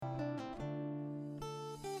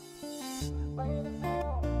Playing the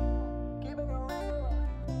field, keeping it real.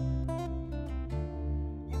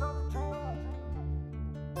 You know the drill.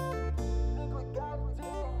 Think we got it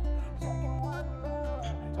till. Checking 1 mil.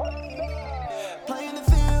 Playing the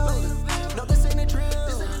field. No, this ain't a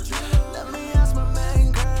drill. Let me ask my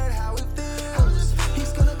man Kurt how it feels.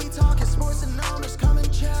 He's gonna be talking sports and owners. Come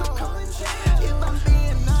and chill. If I'm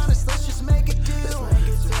being honest, let's just make a deal.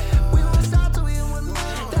 We won't stop till we win.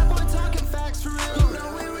 That boy talking facts for real. You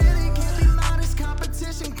know we really can't be modest.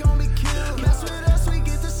 Competition gon' be killed. Mess with us, we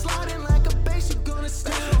get to sliding like a bass. You gonna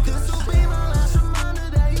steal. This'll be my last reminder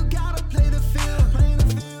that you gotta play the field. Play the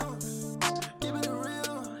field, keeping it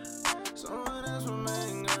real. Someone else will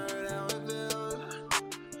make Kurt how it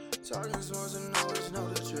feels. Talking sports and always know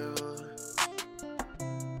the drill.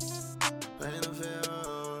 Playing the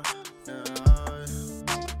field, yeah.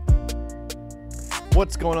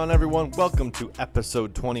 What's going on, everyone? Welcome to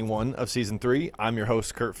episode 21 of season 3. I'm your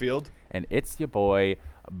host, Kurt Field. And it's your boy,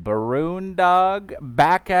 Baroon Dog,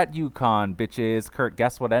 back at UConn, bitches. Kurt,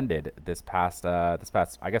 guess what ended this past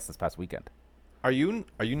weekend? Are you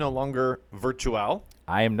no longer virtual?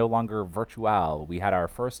 I am no longer virtual. We had our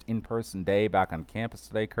first in-person day back on campus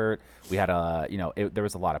today, Kurt. We had there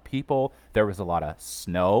was a lot of people. There was a lot of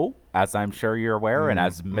snow, as I'm sure you're aware, and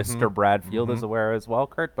as Mr. Brad Field is aware as well,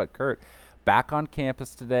 Kurt. But Kurt, back on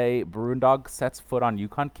campus today, Baroon Dog sets foot on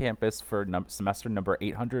UConn campus for semester number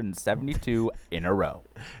 872 in a row.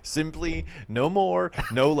 Simply no more,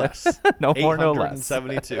 no less. No more, no less.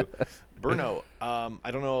 872. Bruno, I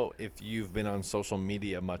don't know if you've been on social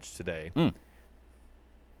media much today.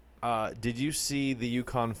 Did you see the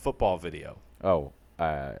UConn football video? Oh,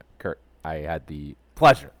 Kurt, I had the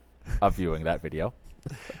pleasure of viewing that video.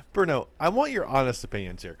 Bruno, I want your honest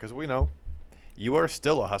opinions here because we know you are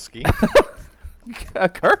still a Husky.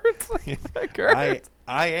 Kurt? Kurt?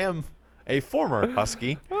 I am a former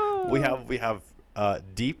Husky. We have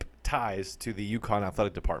deep ties to the UConn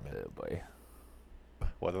athletic department. Oh, boy.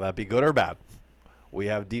 Whether that be good or bad, we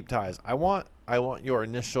have deep ties. I want your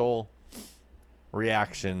initial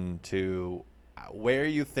reaction to where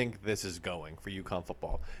you think this is going for UConn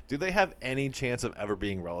football. Do they have any chance of ever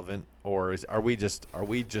being relevant, or are we just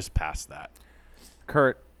past that?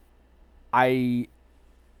 Kurt, it's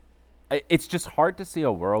just hard to see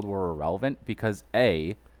a world where we're relevant because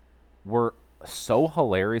A, we're so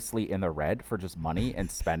hilariously in the red for just money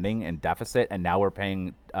and spending and deficit, and now we're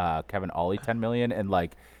paying Kevin Ollie $10 million, and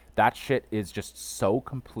like that shit is just so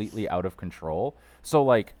completely out of control. So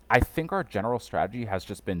like I think our general strategy has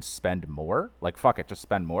just been spend more. Like fuck it, just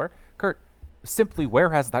spend more. Kurt, simply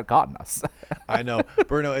where has that gotten us? I know,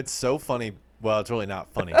 Bruno, it's so funny. Well, it's really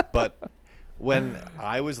not funny, but when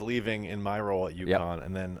I was leaving in my role at UConn,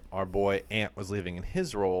 and then our boy Ant was leaving in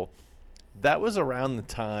his role, that was around the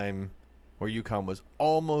time where UConn was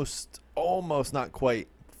almost not quite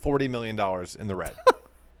 $40 million in the red.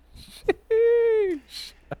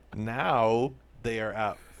 Now they are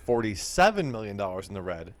at $47 million in the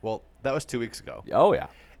red. Well, that was 2 weeks ago. Oh, yeah.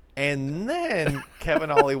 And then Kevin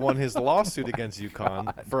Ollie won his lawsuit against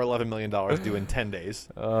UConn for $11 million due in 10 days.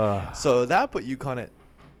 So that put UConn at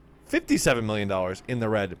 $57 million in the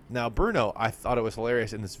red. Now, Bruno, I thought it was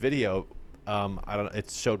hilarious in this video. It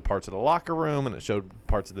showed parts of the locker room and it showed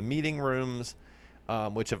parts of the meeting rooms,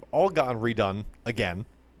 which have all gotten redone again.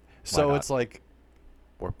 So it's like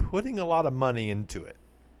we're putting a lot of money into it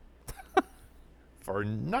for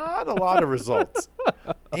not a lot of results.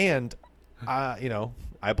 And,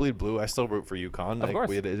 I bleed blue. I still root for UConn. Of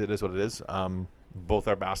course. It is what it is. Both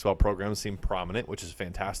our basketball programs seem prominent, which is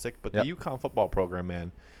fantastic. But the UConn football program,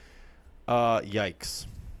 man, yikes.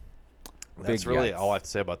 That's really all I have to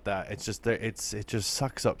say about that. It's just it just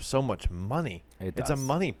sucks up so much money. It's a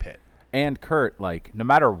money pit. And Kurt, like, no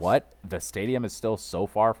matter what, the stadium is still so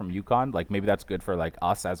far from UConn. Like, maybe that's good for like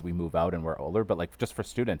us as we move out and we're older, but like just for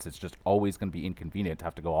students, it's just always going to be inconvenient to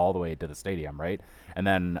have to go all the way to the stadium, right? And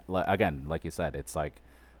then again, like you said, it's like,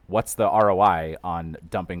 what's the ROI on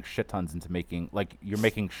dumping shit tons into making like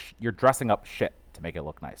you're dressing up shit to make it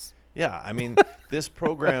look nice? Yeah, I mean, this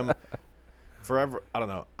program. Forever, I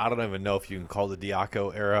don't even know if you can call the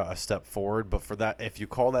Diaco era a step forward, but for that, if you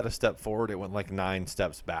call that a step forward, it went like 9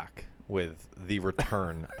 steps back with the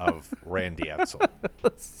return of Randy Edsel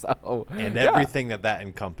and everything that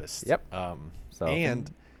encompassed. Yep.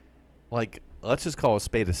 And like, let's just call a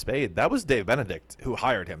spade a spade. That was Dave Benedict who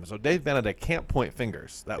hired him, so Dave Benedict can't point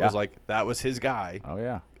fingers. That was his guy. Oh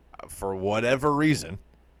yeah. For whatever reason,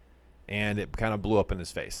 and it kind of blew up in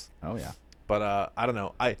his face. Oh yeah. But I don't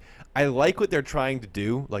know. I like what they're trying to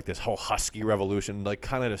do, like this whole Husky revolution, like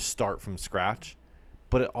kind of to start from scratch.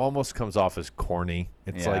 But it almost comes off as corny.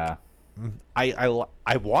 It's like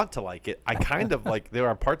I want to like it. I kind of like, there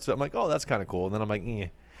are parts of it I'm like, oh, that's kind of cool. And then I'm like,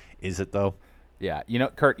 is it though? Yeah,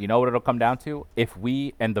 Kurt, you know what it'll come down to? If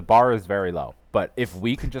we, and the bar is very low, but if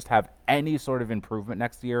we can just have any sort of improvement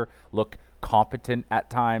next year, look competent at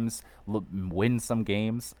times, win some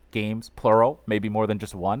games, plural, maybe more than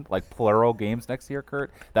just one, like plural games next year,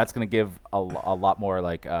 Kurt, that's going to give a lot more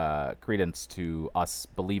like credence to us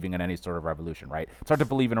believing in any sort of revolution, right? It's hard to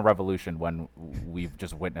believe in a revolution when we've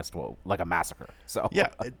just witnessed like a massacre. So yeah,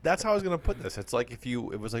 that's how I was going to put this. It's like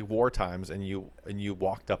it was like war times and you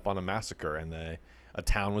walked up on a massacre and a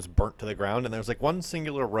town was burnt to the ground and there was like one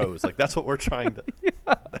singular rose. Like that's what we're trying to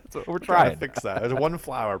that's what we're trying to fix that. There's one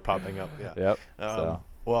flower popping up. Yeah. Yep.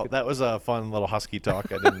 Well, that was a fun little husky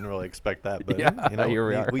talk. I didn't really expect that, but yeah, here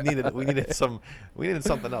we are. we needed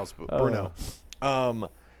something else. But Bruno,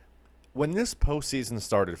 when this postseason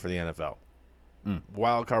started for the NFL,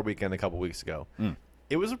 wild card weekend a couple weeks ago,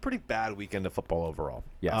 it was a pretty bad weekend of football overall.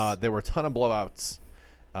 Yes. There were a ton of blowouts.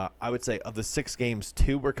 I would say of the 6 games,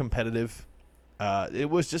 2 were competitive. It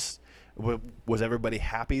was just, was everybody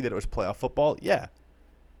happy that it was playoff football? Yeah.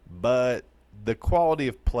 But the quality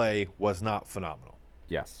of play was not phenomenal.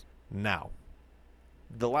 Yes. Now,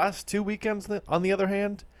 the last 2 weekends, on the other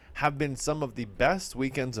hand, have been some of the best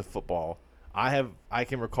weekends of football I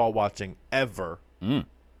can recall watching ever in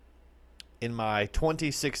my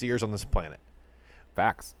 26 years on this planet.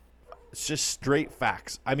 Facts. It's just straight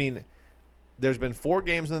facts. I mean, there's been 4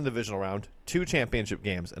 games in the divisional round, 2 championship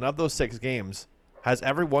games, and of those 6 games, has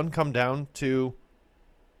every one come down to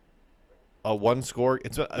a one score?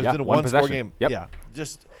 It's been a one score game. Yep. Yeah.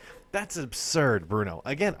 Just, that's absurd, Bruno.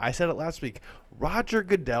 Again, I said it last week. Roger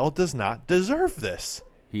Goodell does not deserve this.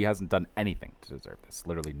 He hasn't done anything to deserve this.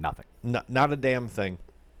 Literally nothing. Not a damn thing.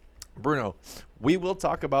 Bruno, we will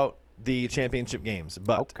talk about the championship games,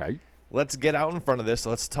 but okay, let's get out in front of this.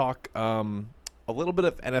 Let's talk a little bit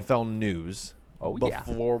of NFL news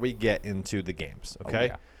before we get into the games, okay?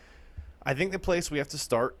 Yeah. I think the place we have to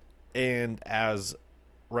start, and as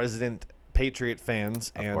resident Patriot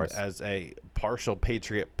fans Of and course. as a partial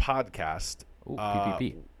Patriot podcast, Ooh,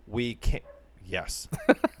 PPP. we can't. Yes,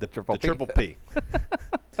 the Triple P. triple P.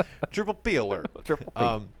 Triple P alert. Triple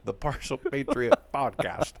P. The Partial Patriot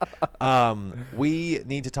podcast. We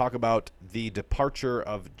need to talk about the departure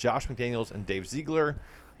of Josh McDaniels and Dave Ziegler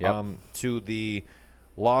to the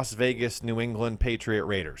Las Vegas, New England Patriot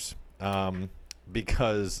Raiders,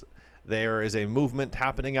 because there is a movement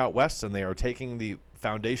happening out west, and they are taking the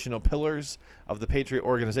foundational pillars of the Patriot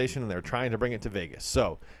organization, and they're trying to bring it to Vegas.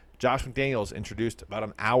 So Josh McDaniels introduced about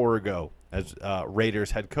an hour ago as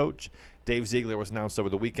Raiders head coach. Dave Ziegler was announced over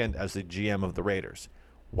the weekend as the GM of the Raiders.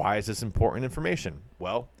 Why is this important information?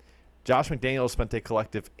 Well, Josh McDaniels spent a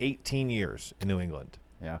collective 18 years in New England.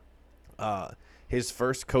 Yeah. His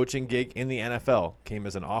first coaching gig in the NFL came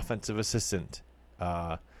as an offensive assistant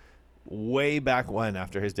way back when,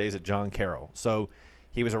 after his days at John Carroll. So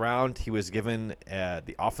he was around. He was given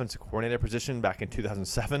the offensive coordinator position back in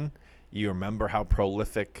 2007. You remember how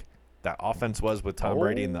prolific that offense was with Tom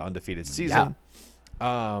Brady in the undefeated season.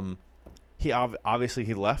 Yeah. He obviously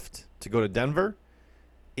he left to go to Denver.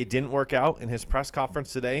 It didn't work out. In his press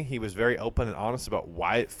conference today, he was very open and honest about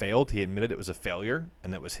why it failed. He admitted it was a failure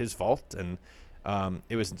and it was his fault. And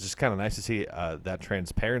it was just kind of nice to see that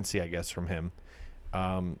transparency, I guess, from him.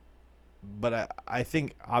 But I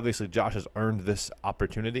think, obviously, Josh has earned this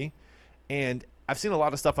opportunity. And I've seen a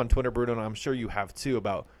lot of stuff on Twitter, Bruno, and I'm sure you have too,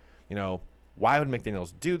 about, why would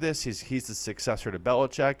McDaniels do this? He's the successor to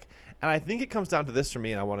Belichick. And I think it comes down to this for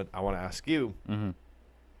me, and I want to ask you. Mm-hmm.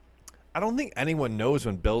 I don't think anyone knows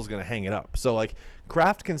when Bill's going to hang it up. So,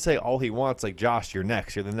 Kraft can say all he wants, like, Josh, you're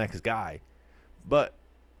next. You're the next guy. But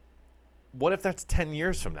what if that's 10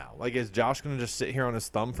 years from now? Is Josh going to just sit here on his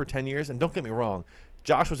thumb for 10 years? And don't get me wrong,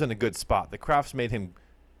 Josh was in a good spot. The Krafts made him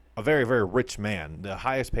a very, very rich man, the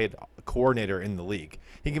highest paid coordinator in the league.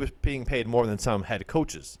 He was being paid more than some head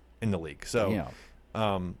coaches in the league. So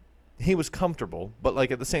he was comfortable. But,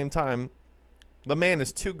 at the same time, the man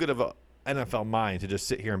is too good of a NFL mind to just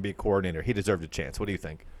sit here and be a coordinator. He deserved a chance. What do you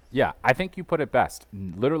think? Yeah, I think you put it best.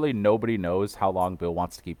 Literally nobody knows how long Bill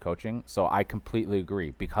wants to keep coaching, so I completely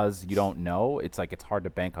agree. Because you don't know, it's hard to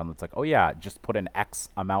bank on. It's oh yeah, just put an X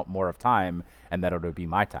amount more of time, and then it'll be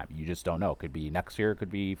my time. You just don't know. It could be next year, it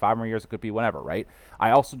could be 5 more years, it could be whenever, right?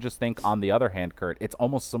 I also just think, on the other hand, Kurt, it's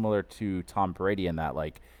almost similar to Tom Brady in that,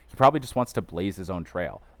 he probably just wants to blaze his own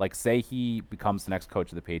trail. Like, say he becomes the next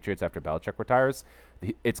coach of the Patriots after Belichick retires,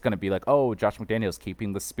 it's going to be like, oh, Josh McDaniels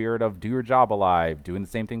keeping the spirit of do your job alive, doing the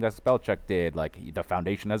same thing that Belichick did. Like, the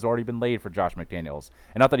foundation has already been laid for Josh McDaniels.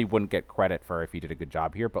 And not that he wouldn't get credit for if he did a good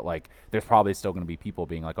job here, but like, there's probably still going to be people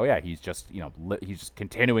being like, oh yeah, he's just, he's just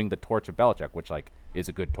continuing the torch of Belichick, which like is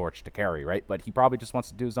a good torch to carry, right? But he probably just wants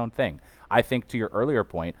to do his own thing. I think to your earlier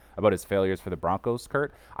point about his failures for the Broncos,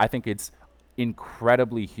 Kurt, I think it's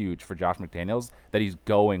incredibly huge for Josh McDaniels that he's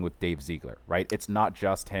going with Dave Ziegler, right? It's not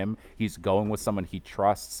just him. He's going with someone he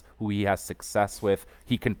trusts, who he has success with.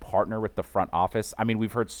 He can partner with the front office. I mean,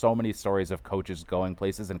 we've heard so many stories of coaches going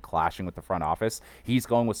places and clashing with the front office. He's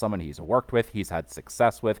going with someone he's worked with, he's had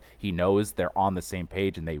success with. He knows they're on the same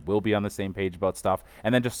page and they will be on the same page about stuff.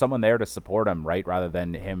 And then just someone there to support him, right? Rather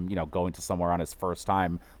than him, going to somewhere on his first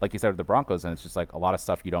time, like you said, with the Broncos, and it's just like a lot of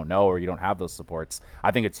stuff you don't know or you don't have those supports.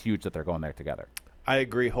 I think it's huge that they're going there together. I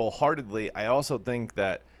agree wholeheartedly. I also think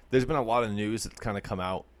that there's been a lot of news that's kind of come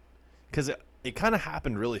out because it kind of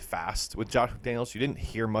happened really fast with Josh McDaniels. You didn't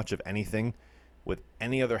hear much of anything with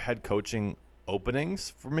any other head coaching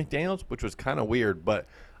openings for McDaniels, which was kind of weird. But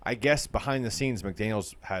I guess behind the scenes,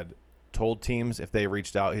 McDaniels had told teams if they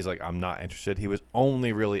reached out, he's like, I'm not interested. He was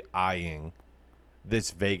only really eyeing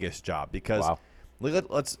this Vegas job because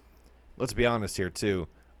let's be honest here too.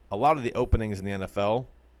 A lot of the openings in the NFL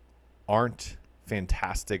aren't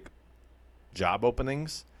fantastic job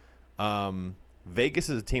openings. Vegas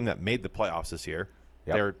is a team that made the playoffs this year.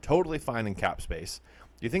 Yep. They're totally fine in cap space.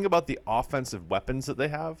 You think about the offensive weapons that they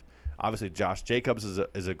have. Obviously, Josh Jacobs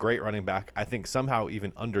is a great running back. I think somehow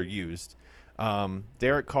even underused.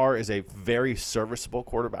 Derek Carr is a very serviceable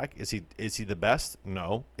quarterback. Is he the best?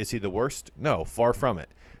 No. Is he the worst? No. Far from it.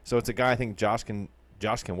 So it's a guy I think Josh can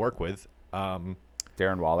work with.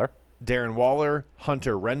 Darren Waller,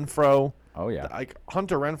 Hunter Renfrow. Oh yeah, like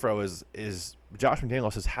Hunter Renfrow is Josh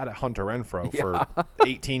McDaniels has had a Hunter Renfrow for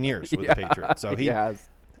 18 years with the Patriots. So he has.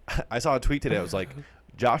 I saw a tweet today. It was like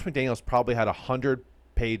Josh McDaniels probably had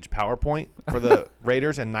 100-page PowerPoint for the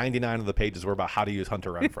Raiders, and 99 of the pages were about how to use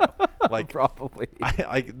Hunter Renfrow. Like probably,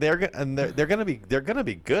 they're gonna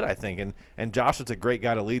be good, I think. And Josh is a great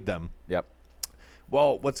guy to lead them. Yep.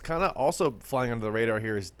 Well, what's kind of also flying under the radar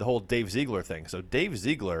here is the whole Dave Ziegler thing. So Dave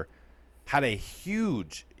Ziegler had a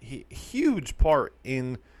huge part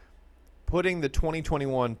in putting the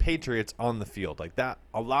 2021 Patriots on the field. Like that,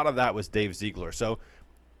 a lot of that was Dave Ziegler. So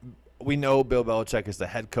we know Bill Belichick is the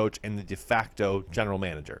head coach and the de facto general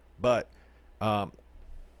manager. But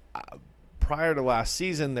prior to last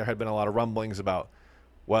season, there had been a lot of rumblings about,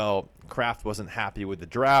 well, Kraft wasn't happy with the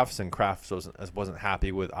drafts, and Kraft wasn't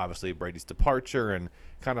happy with, obviously, Brady's departure, and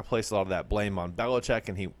kind of placed a lot of that blame on Belichick,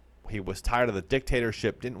 and he was tired of the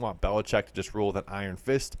dictatorship, didn't want Belichick to just rule with an iron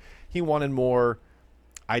fist. He wanted more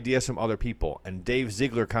ideas from other people, and Dave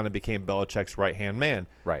Ziegler kind of became Belichick's right-hand man.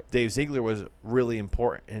 Right. Dave Ziegler was really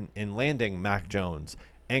important in landing Mac Jones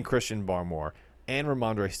and Christian Barmore and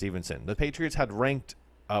Ramondre Stevenson. The Patriots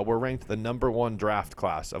were ranked the number 1 draft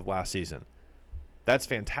class of last season. That's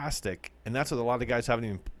fantastic, and that's what a lot of guys haven't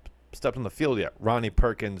even stepped on the field yet. Ronnie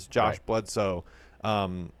Perkins, Josh Bledsoe,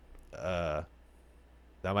 that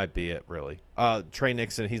might be it, really. Trey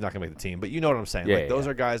Nixon, he's not going to make the team, but you know what I'm saying. Those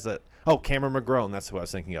are guys that – Cameron McGrone, that's who I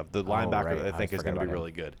was thinking of. The linebacker that I think is going to be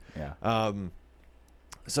really good. Yeah.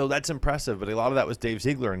 So that's impressive, but a lot of that was Dave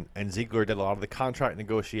Ziegler, and Ziegler did a lot of the contract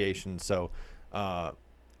negotiations. So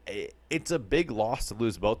it's a big loss to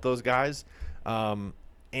lose both those guys.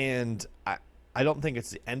 And I don't think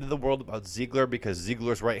it's the end of the world about Ziegler, because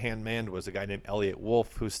Ziegler's right-hand man was a guy named Elliot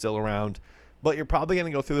Wolf, who's still around. But you're probably going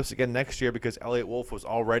to go through this again next year, because Elliot Wolf was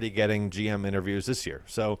already getting GM interviews this year.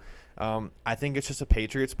 So I think it's just a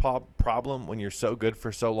Patriots problem. When you're so good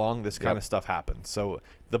for so long, this kind of stuff happens. So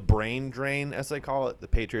the brain drain, as they call it, the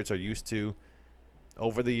Patriots are used to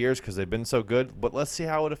over the years because they've been so good. But let's see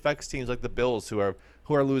how it affects teams like the Bills, who are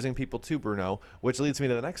losing people too, Bruno, which leads me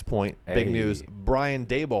to the next point. Big news. Brian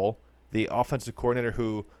Daboll, the offensive coordinator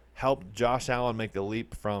who helped Josh Allen make the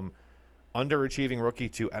leap from underachieving rookie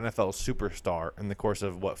to NFL superstar in the course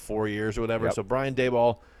of 4 years or whatever. So Brian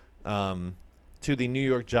Daboll to the New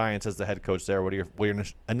York Giants as the head coach there. What are your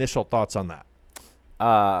initial thoughts on that?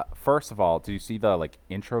 First of all, do you see the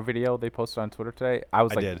intro video they posted on Twitter today? I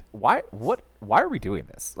did. Why are we doing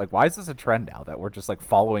this? Why is this a trend now that we're just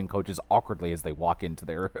following coaches awkwardly as they walk into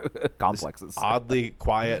their complexes? Just oddly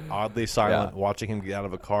quiet, oddly silent, watching him get out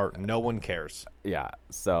of a car. No one cares. Yeah.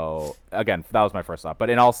 So again, that was my first thought. But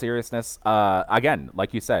in all seriousness, again,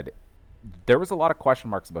 like you said, there was a lot of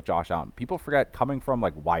question marks about Josh Allen. People forget, coming from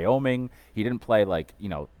Wyoming, he didn't play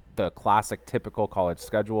the classic typical college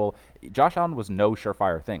schedule. Josh Allen was no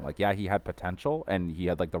surefire thing. Like, yeah, he had potential and he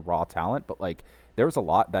had like the raw talent, but like there was a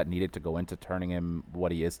lot that needed to go into turning him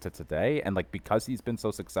what he is to today. And like, because he's been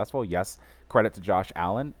so successful, yes, credit to Josh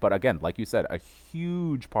Allen. But again, like you said, a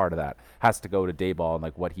huge part of that has to go to Daboll and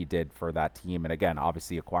like what he did for that team. And again,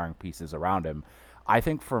 obviously acquiring pieces around him. I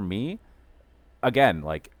think for me, again,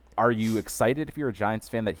 like, are you excited if you're a Giants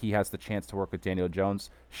fan that he has the chance to work with Daniel Jones?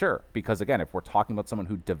 Sure, because again, if we're talking about someone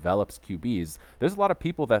who develops QBs, there's a lot of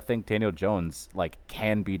people that think Daniel Jones like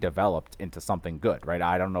can be developed into something good, right?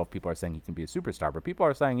 I don't know if people are saying he can be a superstar, but people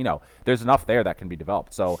are saying, you know, there's enough there that can be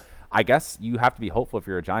developed. So I guess you have to be hopeful if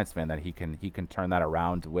you're a Giants fan that he can turn that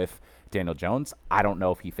around with Daniel Jones. I don't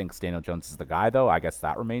know if he thinks Daniel Jones is the guy, though. I guess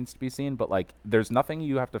that remains to be seen. But like, there's nothing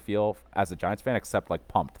you have to feel as a Giants fan except like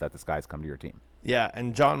pumped that this guy's come to your team. Yeah,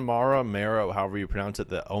 and John Mara, however you pronounce it,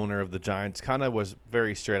 the owner of the Giants, kind of was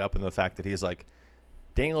very straight up in the fact that he's like,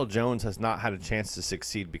 Daniel Jones has not had a chance to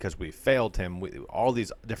succeed because we failed him. All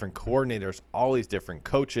these different coordinators, all these different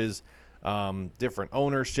coaches, different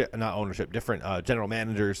different general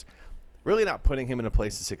managers, really not putting him in a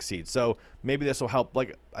place to succeed. So maybe this will help.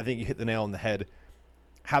 Like, I think you hit the nail on the head.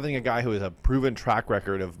 Having a guy who has a proven track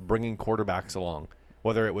record of bringing quarterbacks along,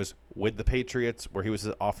 whether it was with the Patriots where he was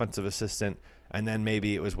the offensive assistant, and then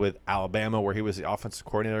maybe it was with Alabama where he was the offensive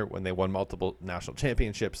coordinator when they won multiple national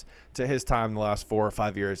championships, to his time the last 4 or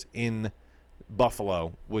 5 years in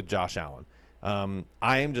Buffalo with Josh Allen.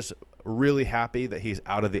 I am just really happy that he's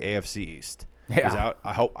out of the AFC East. Yeah. He's out.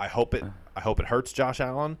 I hope it hurts Josh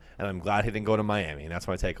Allen, and I'm glad he didn't go to Miami. And that's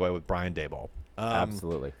my takeaway with Brian Daboll.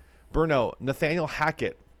 Absolutely. Bruno, Nathaniel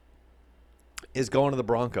Hackett is going to the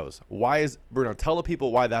Broncos. Why is Bruno? Tell the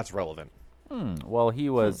people why that's relevant. Well, he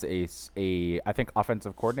was I think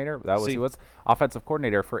offensive coordinator. He was offensive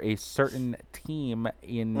coordinator for a certain team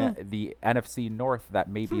in the NFC North that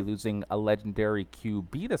may be losing a legendary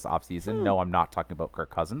QB this offseason. No, I'm not talking about Kirk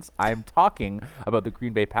Cousins. I'm talking about the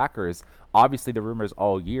Green Bay Packers. Obviously, the rumors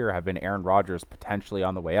all year have been Aaron Rodgers potentially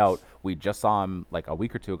on the way out. We just saw him like a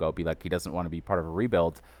week or two ago be like he doesn't want to be part of a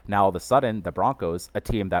rebuild. Now, all of a sudden, the Broncos, a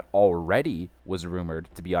team that already was rumored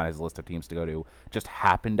to be on his list of teams to go to, just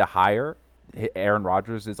happened to hire Aaron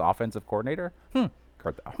Rodgers is offensive coordinator. I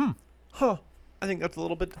think that's a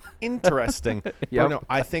little bit interesting. Yep. Bruno,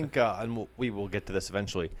 I think, and we will get to this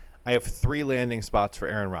eventually, I have 3 landing spots for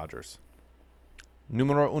Aaron Rodgers.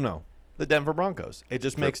 Numero uno, the Denver Broncos. It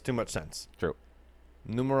just makes too much sense. True.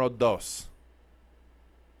 Numero dos,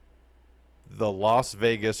 the Las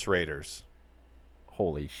Vegas Raiders.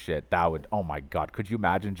 Holy shit. That would, oh my God. Could you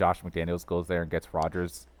imagine Josh McDaniels goes there and gets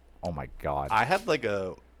Rodgers? Oh my God. I had like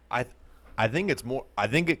I think it's more. I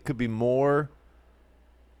think it could be more.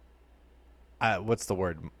 What's the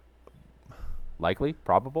word? Likely?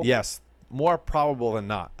 Probable? Yes, more probable than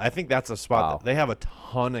not. I think that's a spot that they have a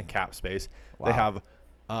ton of cap space. Wow.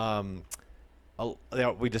 They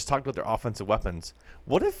have. We just talked about their offensive weapons.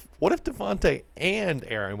 What if Devontae and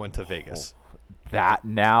Aaron went to Vegas? That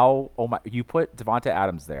now, oh my! You put Devontae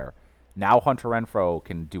Adams there. Now Hunter Renfrow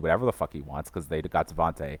can do whatever the fuck he wants because they got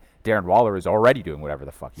Devontae. Darren Waller is already doing whatever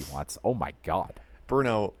the fuck he wants. Oh my God.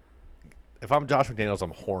 Bruno, if I'm Josh McDaniels,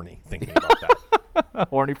 I'm horny thinking about that.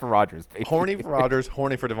 Horny for Rodgers. Baby. Horny for Rodgers,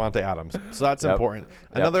 horny for Devontae Adams. So that's important.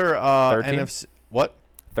 Yep. Another NFC. What?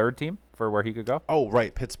 Third team for where he could go? Oh,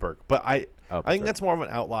 right, Pittsburgh. But I think Pittsburgh. that's more of an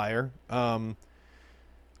outlier.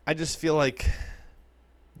 I just feel like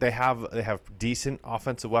they have decent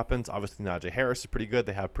offensive weapons. Obviously, Najee Harris is pretty good.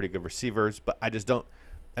 They have pretty good receivers, but I don't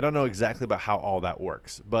know exactly about how all that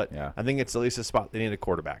works. But Yeah. I think it's at least a spot they need a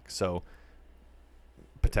quarterback. So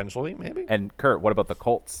potentially, maybe. And Kurt, what about the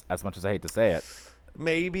Colts? As much as I hate to say it,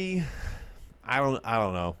 Maybe. I don't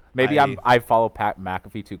know. maybe I follow Pat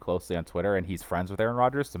McAfee too closely on Twitter, and he's friends with Aaron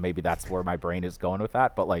Rodgers, so maybe that's where my brain is going with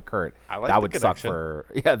that. But like Kurt, I like that the would suck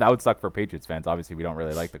connection. that would suck for Patriots fans. Obviously, we don't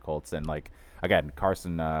really like the Colts, and like again,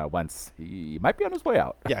 Carson Wentz, he might be on his way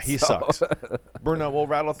out. Yeah, he So- sucks. Bruno, we'll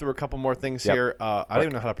rattle through a couple more things Yep. here. I don't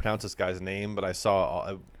even know how to pronounce this guy's name, but I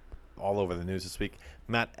saw all over the news this week.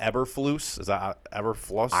 Matt Eberflus. Is that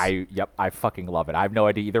Eberflus? I fucking love it. I have no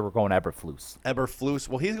idea either. We're going Eberflus. Eberflus.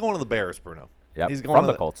 Well, he's going to the Bears, Bruno. Yep. He's going From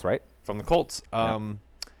to the Colts, right? From the Colts.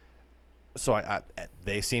 So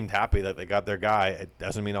they seemed happy that they got their guy. It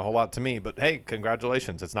doesn't mean a whole lot to me, but hey,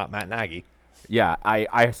 congratulations. It's not Matt Nagy. Yeah,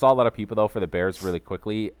 I saw a lot of people, though, for the Bears really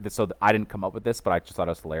quickly. So I didn't come up with this, but I just thought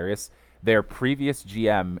it was hilarious. Their previous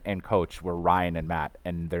GM and coach were Ryan and Matt,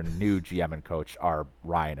 and their new GM and coach are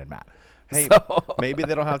Ryan and Matt. Hey, So- maybe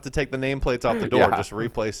they don't have to take the nameplates off the door. Yeah. Just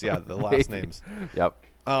replace, the last names.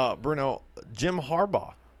 Yep. Bruno, Jim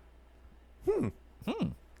Harbaugh.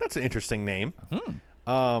 That's an interesting name.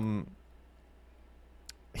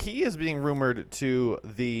 He is being rumored to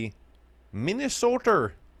the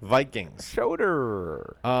Minnesota Vikings.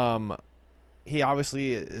 Shoulder. He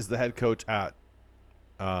obviously is the head coach at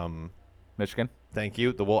Michigan. thank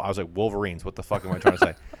you. I was like Wolverines. What the fuck am I trying to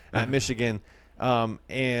say? At Michigan.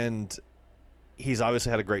 And he's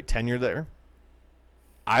obviously had a great tenure there.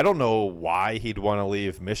 I don't know why he'd want to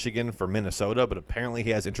leave Michigan for Minnesota, but apparently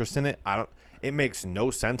he has interest in it. It makes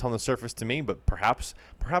no sense on the surface to me, but perhaps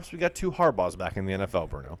we got two Harbaughs back in the NFL,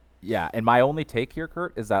 Bruno. Yeah, and my only take here,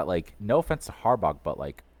 Kurt, is that, like, no offense to Harbaugh, but,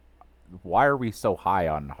 like, why are we so high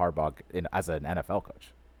on Harbaugh as an NFL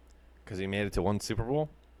coach? Because he made it to one Super Bowl.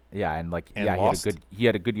 Yeah, and like And yeah, lost. he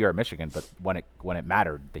had a good year at Michigan, but when it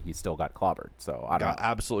mattered, he still got clobbered. So I don't Got know.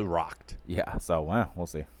 absolutely rocked. Yeah, so we'll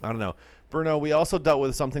see. I don't know. Bruno, we also dealt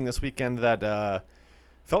with something this weekend that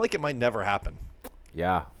felt like it might never happen.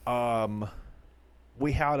 Yeah.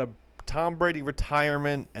 We had a Tom Brady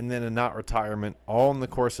retirement and then a not retirement all in the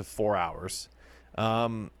course of 4 hours.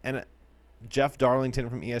 And Jeff Darlington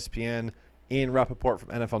from ESPN, Ian Rappaport from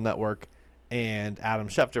NFL Network, and Adam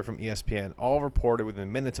Schefter from ESPN all reported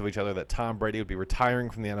within minutes of each other that Tom Brady would be retiring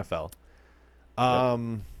from the NFL.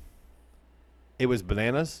 It was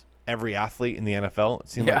bananas. Every athlete in the NFL, it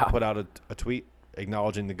seemed like, put out a tweet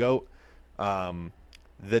acknowledging the GOAT.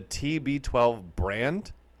 The TB12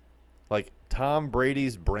 brand, like Tom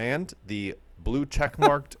Brady's brand, the blue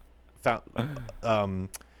checkmarked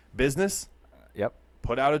business, Yep.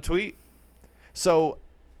 put out a tweet. So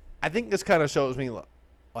I think this kind of shows me,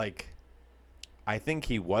 like, I think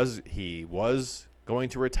he was going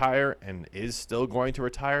to retire and is still going to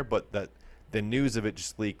retire, but that the news of it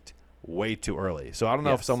just leaked way too early. So I don't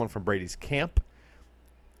know if someone from Brady's camp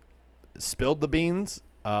spilled the beans,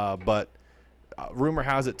 but rumor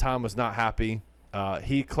has it Tom was not happy.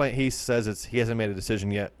 He says he hasn't made a decision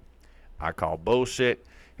yet. I call bullshit.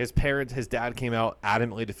 His dad came out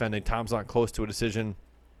adamantly defending Tom's not close to a decision,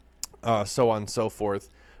 so on and so forth.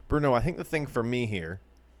 Bruno, I think the thing for me here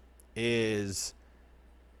is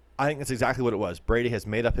I think that's exactly what it was. Brady has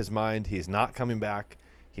made up his mind. He's not coming back.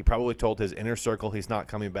 He probably told his inner circle he's not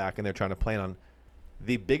coming back, and they're trying to plan on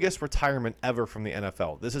the biggest retirement ever from the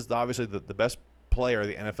NFL. This is obviously the best player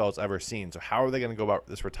the NFL has ever seen. So how are they going to go about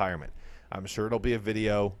this retirement? I'm sure it'll be a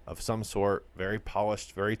video of some sort, very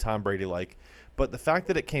polished, very Tom Brady-like. But the fact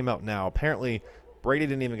that it came out now, apparently Brady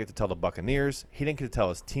didn't even get to tell the Buccaneers. He didn't get to tell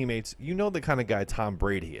his teammates. You know the kind of guy Tom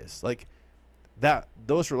Brady is. Like,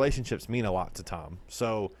 those relationships mean a lot to Tom.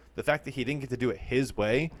 So the fact that he didn't get to do it his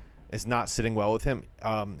way is not sitting well with him.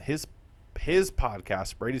 His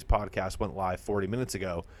podcast, Brady's podcast, went live 40 minutes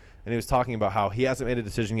ago, and he was talking about how he hasn't made a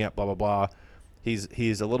decision yet, blah, blah, blah.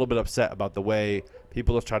 He's a little bit upset about the way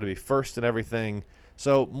people have tried to be first and everything.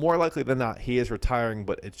 So more likely than not, he is retiring,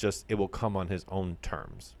 but it will come on his own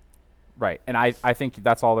terms. Right, and I think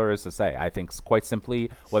that's all there is to say. I think quite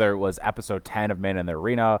simply, whether it was episode 10 of Man in the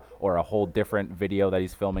Arena or a whole different video that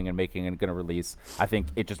he's filming and making and going to release, I think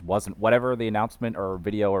it just wasn't, whatever the announcement or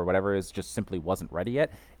video or whatever is, just simply wasn't ready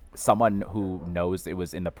yet. Someone who knows it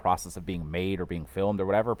was in the process of being made or being filmed or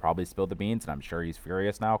whatever probably spilled the beans, and I'm sure he's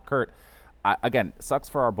furious now. Kurt, again, sucks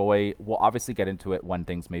for our boy. We'll obviously get into it when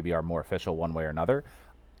things maybe are more official one way or another.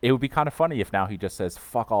 It would be kind of funny if now he just says,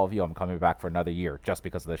 fuck all of you, I'm coming back for another year just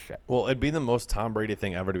because of this shit. Well, it'd be the most Tom Brady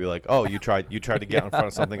thing ever to be like, oh, you tried to get in front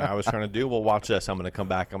of something I was trying to do? Well, watch this. I'm going to come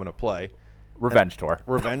back. I'm going to play. Revenge tour.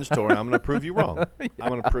 Revenge tour, and I'm going to prove you wrong. I'm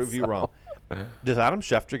going to prove you wrong. Does Adam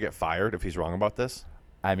Schefter get fired if he's wrong about this?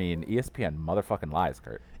 I mean, ESPN motherfucking lies,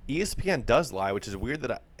 Kurt. ESPN does lie, which is weird.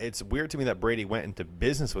 It's weird to me that Brady went into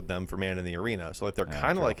business with them for Man in the Arena. So like they're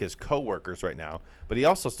kind of like his co-workers right now. But he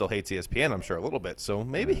also still hates ESPN, I'm sure, a little bit. So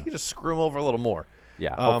maybe he could just screw him over a little more.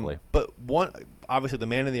 Yeah, hopefully. But obviously the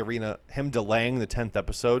Man in the Arena, him delaying the 10th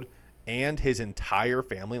episode and his entire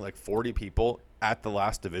family, like 40 people at the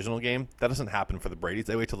last divisional game, that doesn't happen for the Bradys.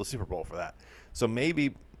 They wait till the Super Bowl for that. So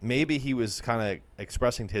maybe he was kind of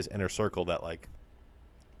expressing to his inner circle that, like,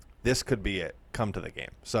 this could be it. Come to the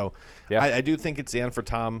game. So yeah. I do think it's the end for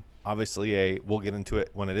Tom. Obviously, we'll get into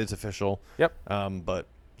it when it is official. Yep. But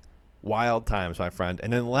wild times, my friend.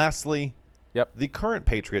 And then lastly, the current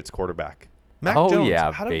Patriots quarterback, Mac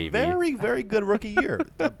Jones, had a very, very good rookie year.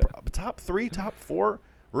 The top 4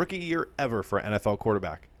 rookie year ever for an NFL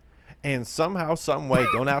quarterback. And somehow, some way,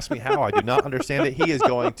 don't ask me how, I do not understand it, he is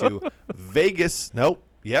going to Vegas. Nope.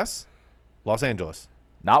 Yes? Los Angeles.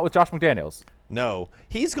 Not with Josh McDaniels. No,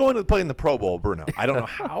 he's going to play in the Pro Bowl, Bruno. I don't know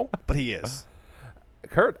how, but he is.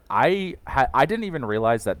 Kurt, I didn't even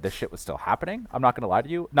realize that this shit was still happening. I'm not gonna lie to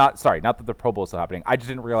you. Not that the Pro Bowl is still happening. I just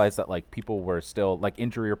didn't realize that like people were still like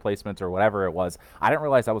injury replacements or whatever it was. I didn't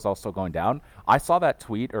realize that was all still going down. I saw that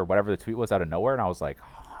tweet or whatever the tweet was out of nowhere, and I was like,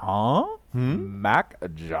 huh? Mac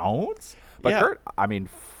Jones? But Yeah. Kurt, I mean,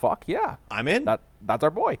 fuck yeah. I'm in. That's our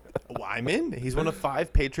boy. Well, I'm in. He's one of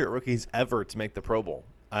 5 Patriot rookies ever to make the Pro Bowl.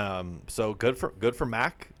 So good for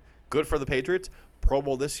Mac. Good for the Patriots. Pro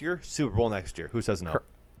Bowl this year, Super Bowl next year. Who says no?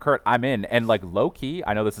 Kurt, I'm in. And like low key,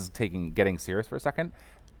 I know this is getting serious for a second.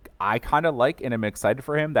 I kind of like and am excited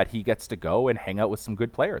for him that he gets to go and hang out with some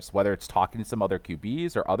good players, whether it's talking to some other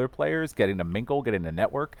QBs or other players, getting to mingle, getting to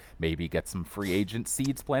network, maybe get some free agent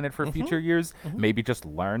seeds planted for future years, maybe just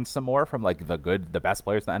learn some more from like the best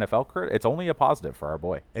players in the NFL. Kurt, it's only a positive for our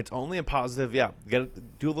boy. It's only a positive. Yeah,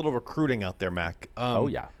 do a little recruiting out there, Mac. Oh,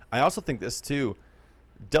 yeah. I also think this too.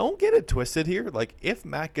 Don't get it twisted here. Like if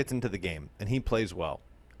Mac gets into the game and he plays well,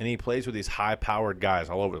 and he plays with these high-powered guys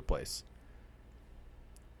all over the place,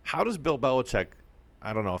 how does Bill Belichick?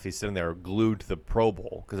 I don't know if he's sitting there glued to the Pro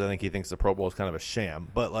Bowl because I think he thinks the Pro Bowl is kind of a sham.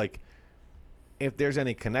 But like, if there's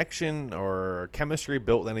any connection or chemistry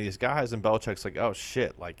built with any of these guys, and Belichick's like, oh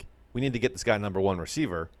shit, like we need to get this guy number 1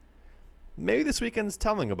 receiver. Maybe this weekend's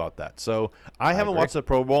telling about that. So I haven't watched the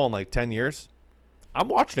Pro Bowl in like 10 years. I'm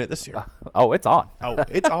watching it this year. Oh, it's on. Oh,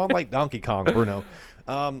 it's on like Donkey Kong, Bruno.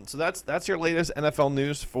 So that's your latest NFL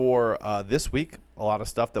news for this week. A lot of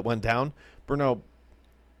stuff that went down, Bruno.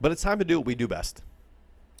 But it's time to do what we do best,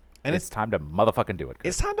 and it's time to motherfucking do it. Kurt.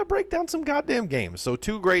 It's time to break down some goddamn games. So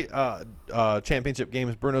 2 great championship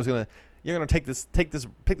games. Bruno's you're gonna take this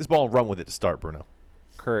ball and run with it to start, Bruno.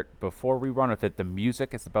 Kurt, before we run with it, the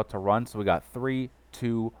music is about to run. So we got 3,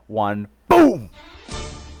 2, 1, boom.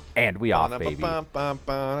 And we off, baby.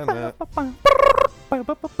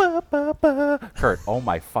 Kurt, oh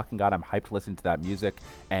my fucking god, I'm hyped to listen to that music.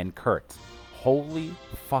 And Kurt, holy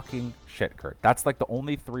fucking shit, Kurt. That's like the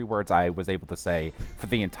only 3 words I was able to say for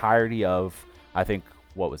the entirety of, I think,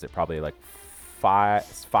 what was it? Probably like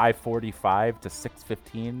 5:45 to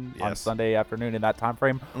 6:15 on Sunday afternoon in that time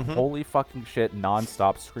frame. Holy fucking shit,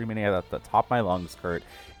 nonstop screaming at the top of my lungs, Kurt,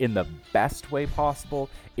 in the best way possible,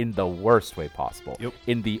 in the worst way possible,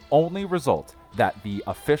 in the only result that the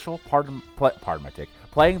official pardon my take,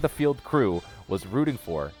 playing the field crew was rooting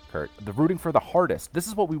for, Kurt. The rooting for the hardest. This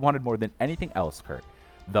is what we wanted more than anything else, Kurt.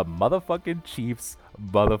 The motherfucking Chiefs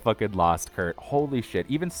motherfucking lost, Kurt. Holy shit.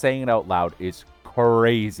 Even saying it out loud is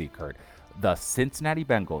crazy, Kurt. The Cincinnati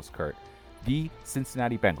Bengals, Kurt. The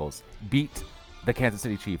Cincinnati Bengals beat the Kansas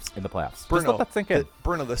City Chiefs in the playoffs. Bruno, just let that sink in.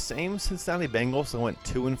 Bruno, the same Cincinnati Bengals that went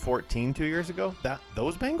 2-14 2 years ago.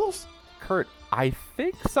 Those Bengals? Kurt, I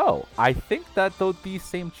think so. I think that these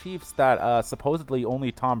same Chiefs that supposedly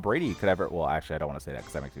only Tom Brady could ever. Well, actually, I don't want to say that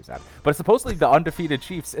because that makes me sad. But supposedly the undefeated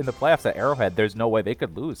Chiefs in the playoffs at Arrowhead, there's no way they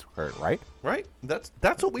could lose, Kurt, right? Right. That's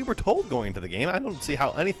what we were told going into the game. I don't see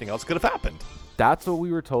how anything else could have happened. That's what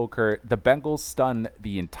we were told, Kurt. The Bengals stunned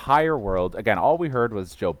the entire world. Again, all we heard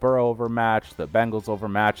was Joe Burrow overmatched, the Bengals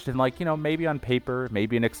overmatched, and maybe on paper,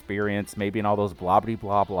 maybe in experience, maybe in all those blah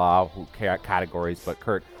blah blah categories. But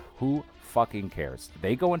Kurt, who fucking cares?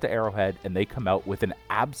 They go into Arrowhead and they come out with an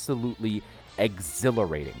absolutely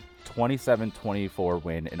exhilarating 27-24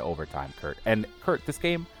 win in overtime, Kurt. And Kurt, this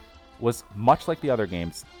game was much like the other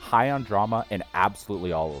games, high on drama and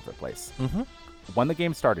absolutely all over the place. When the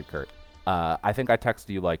game started, Kurt, I think I texted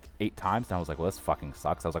you like 8 times, and I was like, well, this fucking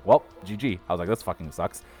sucks. I was like, well, GG. I was like, this fucking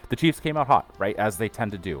sucks. The Chiefs came out hot, right, as they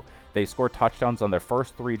tend to do. They scored touchdowns on their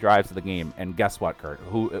first 3 drives of the game, and guess what, Kurt?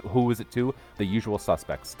 Who was it to? The usual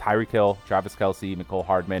suspects. Tyreek Hill, Travis Kelce, Mecole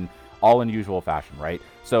Hardman, all in usual fashion, right?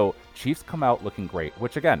 So Chiefs come out looking great,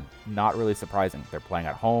 which, again, not really surprising. They're playing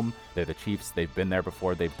at home. They're the Chiefs. They've been there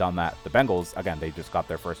before. They've done that. The Bengals, again, they just got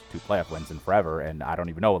their first 2 playoff wins in forever, and I don't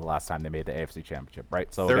even know the last time they made the AFC Championship,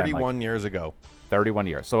 right? So 31 years ago. 31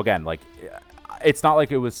 years. So, again, it's not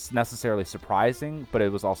like it was necessarily surprising, but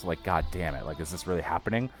it was also like, God damn it, is this really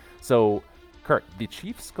happening? So, Kurt, the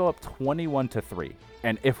Chiefs go up 21-3.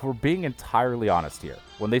 And if we're being entirely honest here,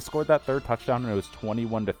 when they scored that 3rd touchdown and it was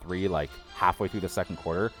 21-3, halfway through the second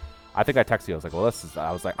quarter, I think I texted you. I was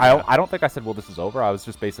like, well, I don't think I said, well, this is over. I was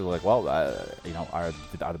just basically like, well, are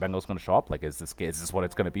the Bengals going to show up? Is this what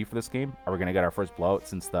it's going to be for this game? Are we going to get our first blowout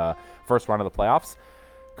since the first round of the playoffs?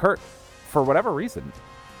 Kurt, for whatever reason,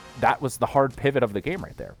 that was the hard pivot of the game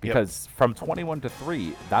right there. Because from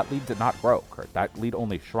 21-3, that lead did not grow, Kurt. That lead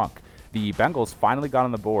only shrunk. The Bengals finally got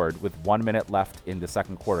on the board with 1 minute left in the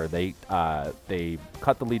second quarter. They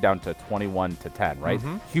cut the lead down to 21-10, right?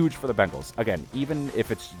 Huge for the Bengals. Again, even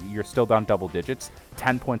if you're still down double digits,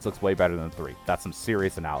 10 points looks way better than 3. That's some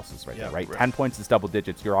serious analysis right there, right? 10 points is double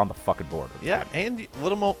digits. You're on the fucking board. Yeah, and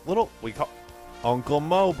we call Uncle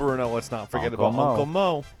Mo, Bruno. Let's not forget Uncle about Mo. Uncle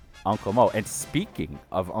Mo. Uncle Mo. And speaking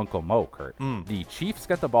of Uncle Mo, Kurt, the Chiefs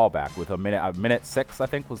get the ball back with a minute 6, I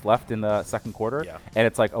think, was left in the second quarter. Yeah. And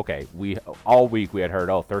it's like, okay, all week we had heard,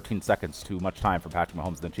 13 seconds, too much time for Patrick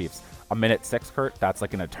Mahomes and the Chiefs. A minute 6, Kurt, that's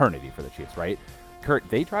like an eternity for the Chiefs, right? Kurt,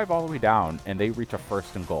 they drive all the way down and they reach a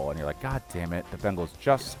 1st and goal. And you're like, God damn it, the Bengals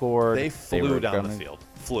just scored. They flew down the field.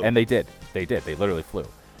 Flew. And they did. They literally flew.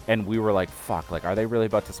 And we were like, fuck, like, are they really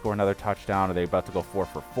about to score another touchdown? Are they about to go 4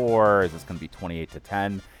 for 4? Is this going to be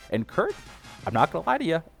 28-10? And Kurt, I'm not going to lie to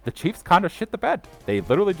you, the Chiefs kind of shit the bed. They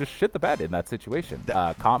literally just shit the bed in that situation.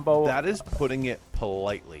 Combo. That is putting it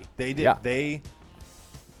politely. They did. Yeah.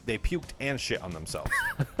 They puked and shit on themselves.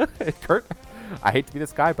 Kurt, I hate to be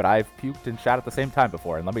this guy, but I've puked and shat at the same time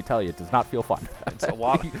before, and let me tell you, it does not feel fun. It's a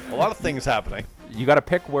lot of things happening. You got to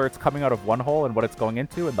pick where it's coming out of one hole and what it's going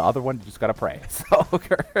into, and the other one you just got to pray. So,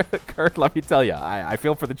 Kurt, let me tell you, I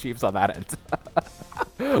feel for the Chiefs on that end.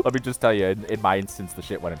 Let me just tell you, in my instance, the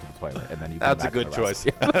shit went into the toilet, and then you. That's a good choice.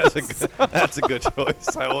 That's a good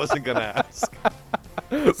choice. I wasn't gonna ask.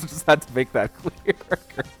 So just had to make that clear.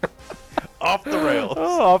 Off the rails.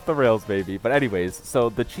 Oh, off the rails, baby. But anyways, so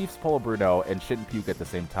the Chiefs pull a Bruno and shit and puke at the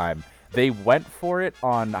same time. They went for it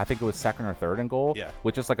on, I think it was 2nd or 3rd and goal,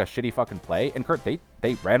 which is like a shitty fucking play. And Kurt, they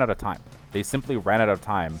ran out of time. They simply ran out of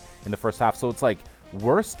time in the first half. So it's like,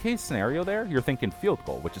 worst case scenario there, you're thinking field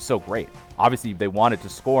goal, which is so great. Obviously, they wanted to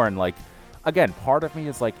score, and like, again, part of me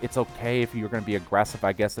is like, it's okay if you're going to be aggressive,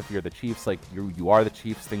 I guess, if you're the Chiefs. Like, you are the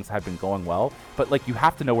Chiefs. Things have been going well. But, like, you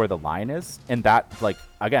have to know where the line is. And that, like,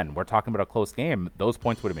 again, we're talking about a close game. Those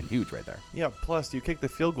points would have been huge right there. Yeah, plus, you kick the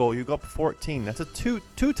field goal, you go up 14. That's a two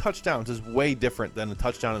touchdowns is way different than a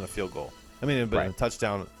touchdown and a field goal. I mean, a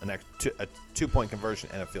touchdown, a 2-point conversion,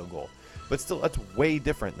 and a field goal. But still, that's way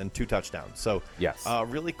different than 2 touchdowns. So, yes,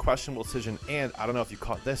 really questionable decision. And I don't know if you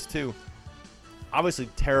caught this, too. Obviously,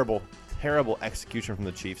 terrible execution from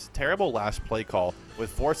the Chiefs. Terrible last play call with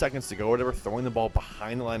 4 seconds to go or whatever, throwing the ball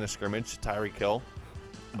behind the line of scrimmage to Tyreek Hill.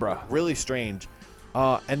 Bruh. Really strange.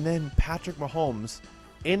 And then Patrick Mahomes,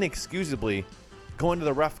 inexcusably, going to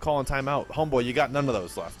the ref calling timeout. Homeboy, you got none of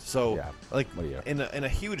those left. So, in a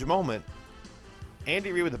huge moment,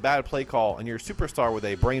 Andy Reid with a bad play call and your superstar with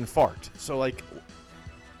a brain fart. So, like,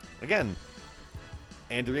 again,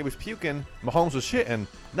 Andy Reid was puking, Mahomes was shitting.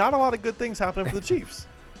 Not a lot of good things happening for the Chiefs.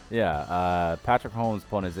 Yeah, Patrick Mahomes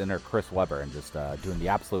pulling his inner Chris Webber and just doing the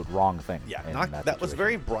absolute wrong thing. Yeah, that was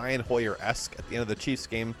very Brian Hoyer-esque at the end of the Chiefs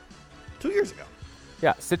game 2 years ago.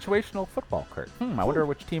 Yeah, situational football, Kurt. I wonder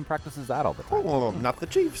which team practices that all the time. Oh, not the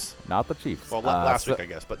Chiefs. Not the Chiefs. Well, last week, I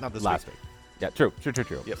guess, but not this last week. Yeah, true.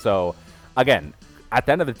 Yep. So, again, at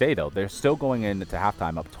the end of the day, though, they're still going into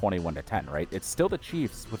halftime up 21-10, right? It's still the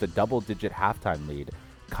Chiefs with a double-digit halftime lead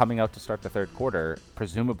coming out to start the third quarter.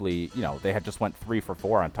 Presumably, they had just went 3 for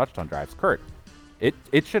 4 on touchdown drives. Kurt,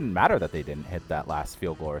 it shouldn't matter that they didn't hit that last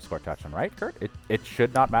field goal or score touchdown, right, Kurt? It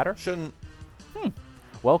should not matter? Shouldn't.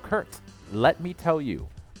 Well, Kurt, let me tell you,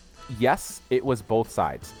 yes, it was both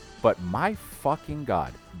sides, but my fucking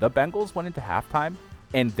God, the Bengals went into halftime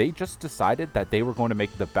and they just decided that they were going to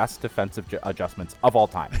make the best defensive adjustments of all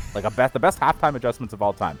time. Like the best halftime adjustments of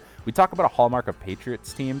all time. We talk about a hallmark of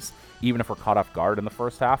Patriots teams, even if we're caught off guard in the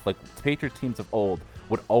first half. Like, Patriots teams of old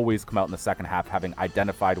would always come out in the second half having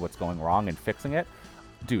identified what's going wrong and fixing it.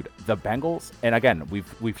 Dude, the Bengals, and again,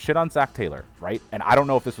 we've shit on Zach Taylor, right? And I don't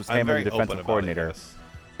know if this was him or the defensive coordinator.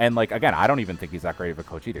 And, like, again, I don't even think he's that great of a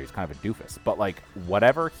coach either. He's kind of a doofus. But, like,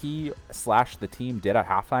 whatever he / the team did at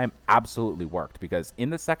halftime absolutely worked. Because in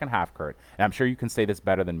the second half, Kurt, and I'm sure you can say this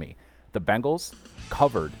better than me, the Bengals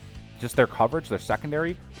covered. Just their coverage, their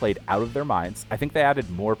secondary, played out of their minds. I think they added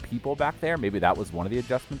more people back there. Maybe that was one of the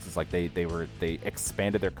adjustments. It's like they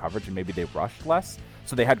expanded their coverage and maybe they rushed less.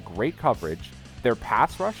 So they had great coverage. Their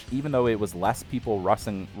pass rush, even though it was less people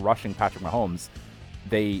rushing Patrick Mahomes,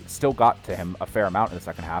 they still got to him a fair amount in the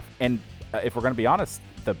second half. And if we're going to be honest,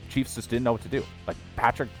 the Chiefs just didn't know what to do. Like,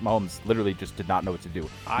 Patrick Mahomes literally just did not know what to do.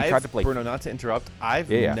 He tried to play. Bruno, not to interrupt, I've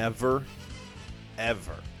never,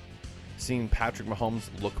 ever seen Patrick Mahomes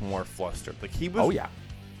look more flustered. Like, he was. Oh, yeah.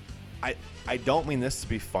 I don't mean this to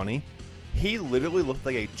be funny. He literally looked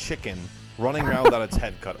like a chicken running around without its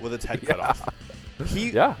head cut off.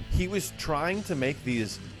 He was trying to make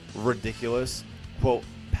these ridiculous, quote,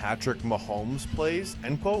 Patrick Mahomes plays,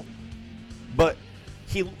 end quote, but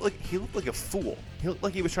he looked like a fool. He looked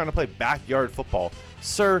like he was trying to play backyard football.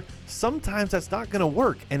 Sir, sometimes that's not going to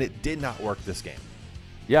work, and it did not work this game.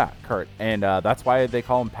 Yeah, Kurt, and that's why they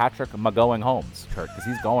call him Patrick McGoing Holmes, Kurt, because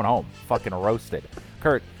he's going home, fucking roasted.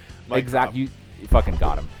 Kurt, you fucking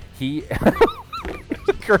got him. He,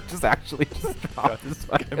 Kurt just dropped his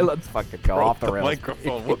fucking. Let's fucking go off the rails.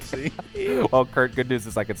 Microphone, whoopsie. Well, Kurt, good news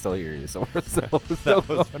is I can still hear you, so we're still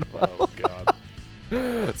going well. Oh God.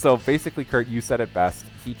 So basically, Kurt, you said it best.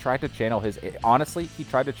 He tried to channel his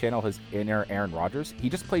inner Aaron Rodgers. He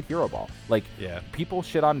just played hero ball. Like, people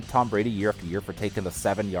shit on Tom Brady year after year for taking the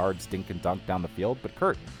 7-yard stink and dunk down the field. But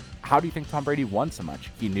Kurt, how do you think Tom Brady won so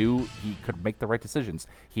much? He knew he could make the right decisions.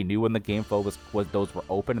 He knew when the game flow was those were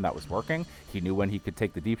open and that was working. He knew when he could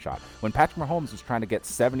take the deep shot. When Patrick Mahomes was trying to get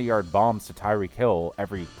 70-yard bombs to Tyreek Hill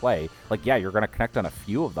every play, like, yeah, you're going to connect on a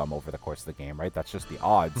few of them over the course of the game, right? That's just the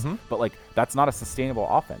odds. Mm-hmm. But, like, that's not a sustainable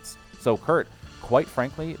offense. So, Kurt, quite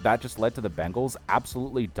frankly, that just led to the Bengals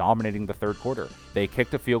absolutely dominating the third quarter. They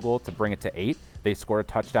kicked a field goal to bring it to 8. They scored a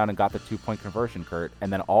touchdown and got the 2-point conversion, Kurt.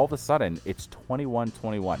 And then all of a sudden, it's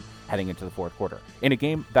 21-21 heading into the fourth quarter. In a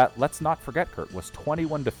game that, let's not forget, Kurt, was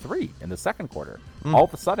 21-3 in the second quarter. All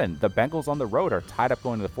of a sudden, the Bengals on the road are tied up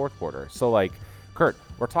going to the fourth quarter. So, like, Kurt,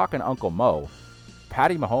 we're talking Uncle Mo.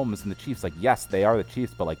 Patty Mahomes and the Chiefs, like, yes, they are the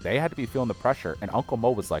Chiefs, but, like, they had to be feeling the pressure. And Uncle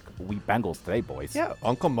Mo was like, we Bengals today, boys. Yeah,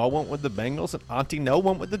 Uncle Mo went with the Bengals and Auntie No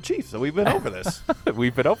went with the Chiefs. So we've been over this.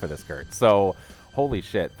 We've been over this, Kurt. So, holy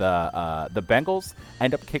shit. The Bengals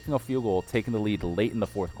end up kicking a field goal, taking the lead late in the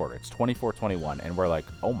fourth quarter. It's 24-21. And we're like,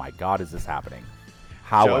 oh, my God, is this happening?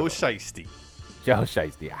 Joe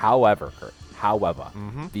Shiesty. However, Kurt,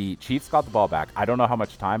 the Chiefs got the ball back. I don't know how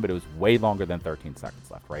much time, but it was way longer than 13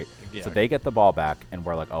 seconds left, right? Yeah. So they get the ball back, and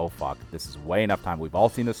we're like, oh, fuck, this is way enough time. We've all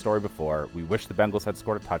seen this story before. We wish the Bengals had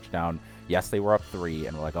scored a touchdown. Yes, they were up 3,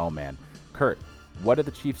 and we're like, oh, man. Kurt, what did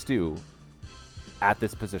the Chiefs do at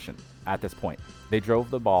this position, at this point? They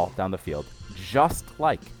drove the ball down the field, just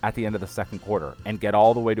like at the end of the second quarter, and get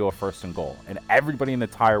all the way to a 1st and goal. And everybody in the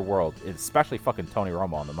entire world, especially fucking Tony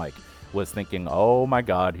Romo on the mic, was thinking, oh my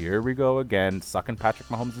God, here we go again, sucking Patrick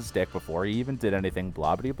Mahomes' dick before he even did anything,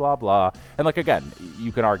 blah, blah, blah, blah. And, like, again,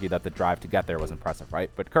 you can argue that the drive to get there was impressive, right?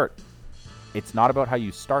 But, Kurt, it's not about how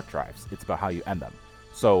you start drives. It's about how you end them.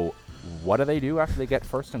 So what do they do after they get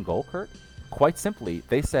 1st and goal, Kurt? Quite simply,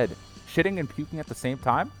 they said, shitting and puking at the same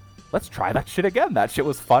time? Let's try that shit again. That shit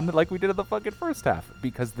was fun like we did in the fucking first half.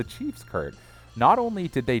 Because the Chiefs, Kurt, not only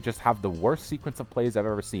did they just have the worst sequence of plays I've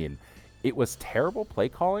ever seen, it was terrible play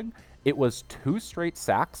calling. It was 2 straight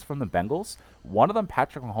sacks from the Bengals. One of them,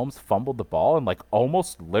 Patrick Mahomes, fumbled the ball and, like,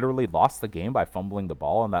 almost literally lost the game by fumbling the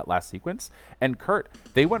ball in that last sequence. And, Kurt,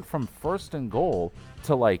 they went from 1st and goal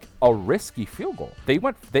to, like, a risky field goal. It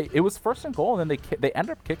was 1st and goal, and then they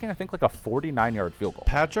ended up kicking, I think, like a 49-yard field goal.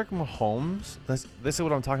 Patrick Mahomes, this is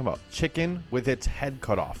what I'm talking about. Chicken with its head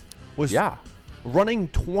cut off. Was running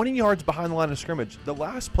 20 yards behind the line of scrimmage. The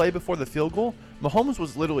last play before the field goal, Mahomes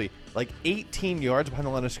was literally like 18 yards behind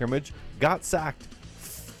the line of scrimmage, got sacked,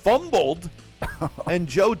 fumbled, and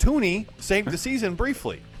Joe Tooney saved the season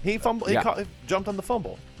briefly. He fumbled, jumped on the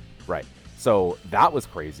fumble. Right. So that was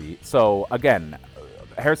crazy. So again,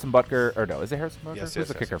 Harrison Butker, or no, is it Harrison Butker? Yes, Who's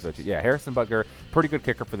the kicker for the Chiefs? Yeah, Harrison Butker, pretty good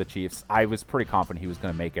kicker for the Chiefs. I was pretty confident he was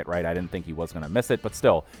going to make it, right? I didn't think he was going to miss it, but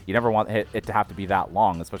still, you never want it to have to be that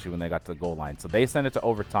long, especially when they got to the goal line. So they send it to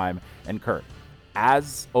overtime, and Kurt,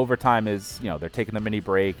 as overtime is, they're taking the mini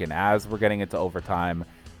break, and as we're getting into overtime,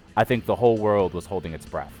 I think the whole world was holding its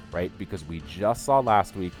breath, right? Because we just saw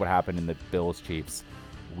last week what happened in the Bills-Chiefs.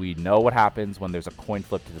 We know what happens when there's a coin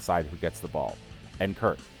flip to decide who gets the ball. And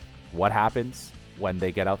Kurt, what happens when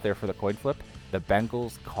they get out there for the coin flip? The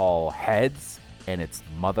Bengals call heads, and it's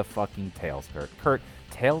motherfucking tails, Kurt. Kurt,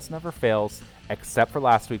 tails never fails, except for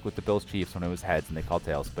last week with the Bills-Chiefs when it was heads and they called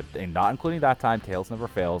tails. But not including that time, tails never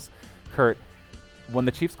fails. Kurt, when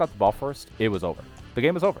the Chiefs got the ball first, it was over. The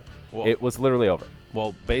game was over. Well, it was literally over.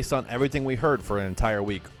 Well, based on everything we heard for an entire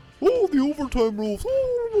week, oh, the overtime rules.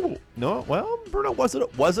 Oh. No, well, Bruno, was it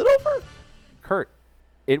over? Kurt,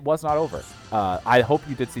 it was not over. I hope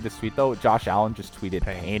you did see this tweet, though. Josh Allen just tweeted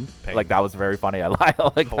pain. Like, that was very funny. I like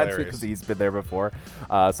that because he's been there before.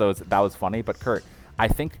 So that was funny. But, Kurt, I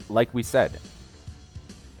think, like we said,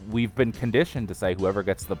 we've been conditioned to say whoever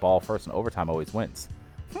gets the ball first in overtime always wins.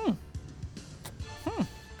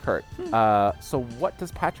 Kurt, so what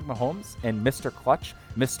does Patrick Mahomes and Mr. Clutch,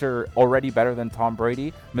 Mr. already better than Tom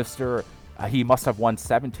Brady, Mr. He must have won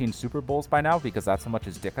 17 Super Bowls by now because that's how much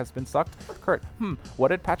his dick has been sucked. Kurt, what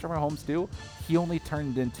did Patrick Mahomes do? He only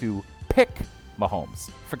turned into pick Mahomes.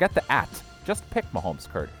 Forget the at. Just pick Mahomes,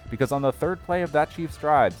 Kurt. Because on the third play of that Chiefs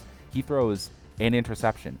drive, he throws an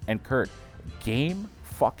interception. And Kurt, game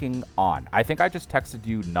fucking on. I think I just texted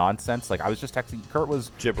you nonsense. Like I was just texting. Kurt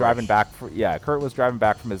was Gibberish. driving back. Kurt was driving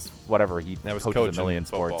back from his whatever he That was coaches a coaching million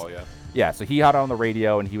football, sports. yeah. Yeah, so he had it on the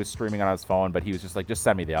radio and he was streaming on his phone, but he was just like, just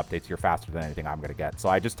send me the updates. You're faster than anything I'm gonna get. So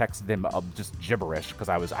I just texted him just gibberish because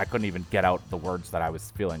I couldn't even get out the words that I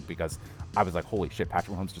was feeling because I was like, holy shit,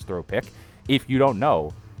 Patrick Mahomes just threw a pick. If you don't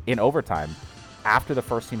know, in overtime, after the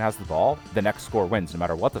first team has the ball, the next score wins no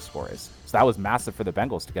matter what the score is. So that was massive for the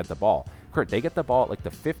Bengals to get the ball. Kurt, they get the ball at like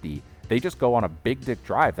the 50. They just go on a big dick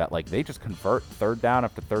drive that like they just convert third down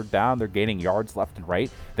after third down. They're gaining yards left and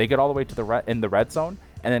right. They get all the way to the red zone.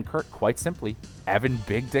 And then Kurt, quite simply, Evan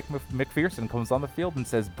Big Dick McPherson comes on the field and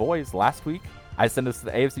says, boys, last week I sent us to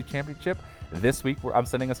the AFC Championship. This week I'm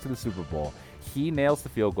sending us to the Super Bowl. He nails the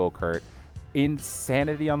field goal, Kurt.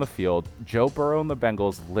 Insanity on the field. Joe Burrow and the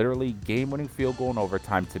Bengals literally game-winning field goal in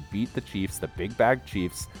overtime to beat the Chiefs, the big bag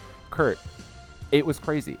Chiefs. Kurt, it was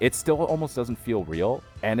crazy. It still almost doesn't feel real.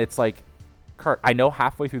 And it's like, Kurt, I know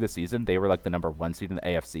halfway through the season they were like the number 1 seed in the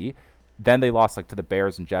AFC. Then they lost like to the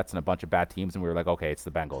Bears and Jets and a bunch of bad teams, and we were like, okay, it's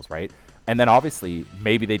the Bengals, right? And then obviously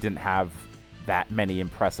maybe they didn't have that many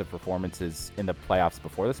impressive performances in the playoffs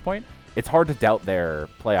before this point. It's hard to doubt their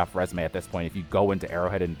playoff resume at this point. If you go into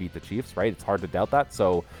Arrowhead and beat the Chiefs, right? It's hard to doubt that.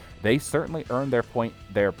 So they certainly earned their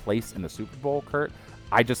place in the Super Bowl, Kurt.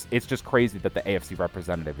 It's just crazy that the AFC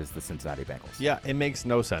representative is the Cincinnati Bengals. Yeah, it makes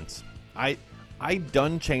no sense. I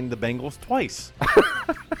done chained the Bengals twice.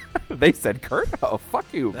 They said, Kurt, oh, fuck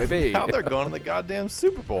you, baby. Now they're going to the goddamn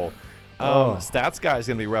Super Bowl. Stats guy's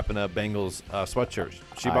gonna be repping a Bengals sweatshirt.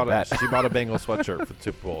 She bought a Bengals sweatshirt for the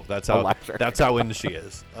Super Bowl. That's how Electric. That's how into she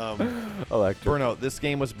is. Electric. Bruno, this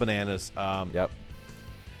game was bananas. Yep.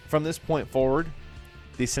 From this point forward,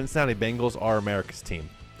 the Cincinnati Bengals are America's team.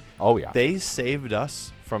 Oh yeah. They saved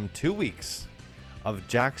us from 2 weeks of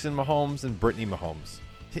Jackson Mahomes and Brittany Mahomes.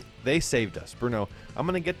 They saved us, Bruno. I'm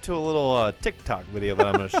gonna get to a little TikTok video that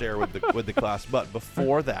I'm gonna share with the class, but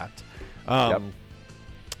before that,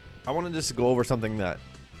 I want to just go over something that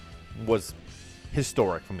was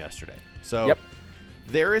historic from yesterday. So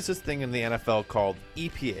there is this thing in the NFL called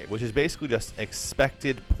EPA, which is basically just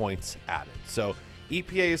expected points added. So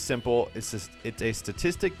EPA is simple. It's a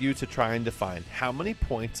statistic used to try and define how many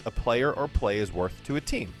points a player or play is worth to a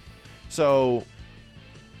team. So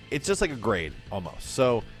it's just like a grade almost.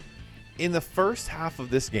 So in the first half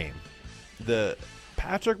of this game, the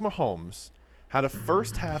Patrick Mahomes had a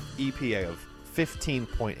first half EPA of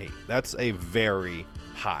 15.8. That's a very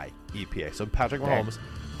high EPA. So Patrick Mahomes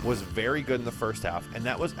was very good in the first half, and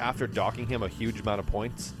that was after docking him a huge amount of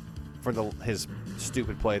points for his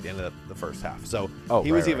stupid play at the end of the first half. So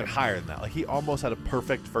he was even higher than that. Like he almost had a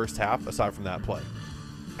perfect first half aside from that play.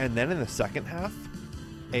 And then in the second half,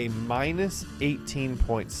 a minus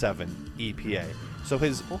 18.7 EPA. So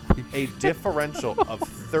a differential of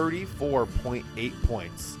 34.8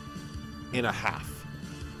 points in a half.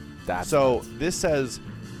 This says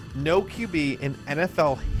no QB in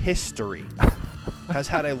NFL history has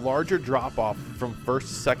had a larger drop-off from first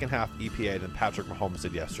to second half EPA than Patrick Mahomes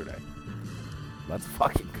did yesterday. Let's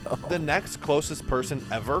fucking go. The next closest person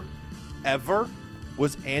ever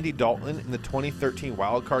was Andy Dalton in the 2013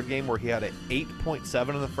 wildcard game where he had an 8.7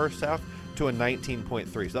 in the first half to a 19.3.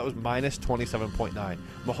 So that was minus 27.9.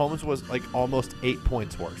 Mahomes was like almost 8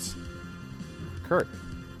 points worse. Kurt,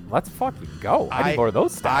 let's fucking go. I need more of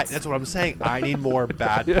those stats. That's what I'm saying. I need more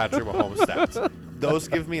bad Patrick Mahomes stats. Those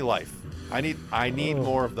give me life. I need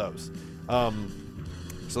more of those.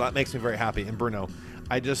 So that makes me very happy. And Bruno,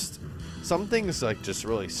 some things like just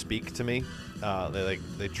really speak to me.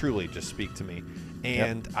 They truly just speak to me.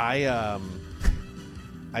 And I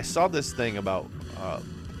saw this thing about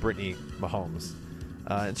Brittany Mahomes,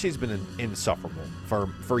 and she's been insufferable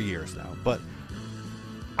for years now. But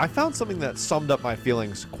I found something that summed up my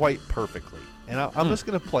feelings quite perfectly, and I'm just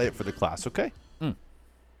going to play it for the class, okay? Tune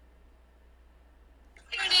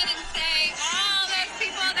in and say all those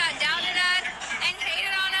people that doubted us and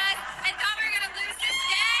hated on us and thought we were going to lose this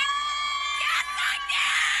game. Yes, I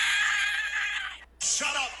did!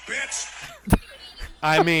 Shut up, bitch!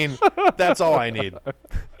 I mean, that's all I need.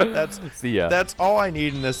 See ya. That's all I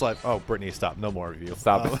need in this life. Oh, Brittany, stop! No more of you.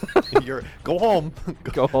 Stop. Go home.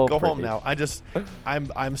 Go home, Go home Brittany. now.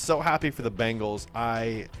 I'm so happy for the Bengals.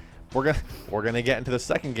 We're gonna get into the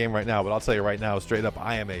second game right now, but I'll tell you right now, straight up,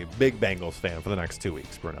 I am a big Bengals fan for the next 2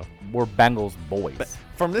 weeks, Bruno. We're Bengals boys.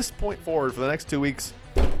 From this point forward, for the next 2 weeks,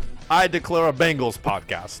 I declare a Bengals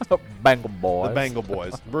podcast. Bengal boys. The Bengal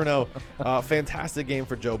boys. Bruno, fantastic game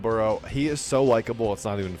for Joe Burrow. He is so likable, it's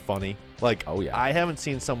not even funny. Like, oh yeah, I haven't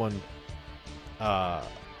seen someone, a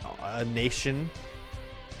nation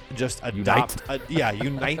just Unite.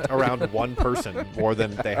 unite around one person more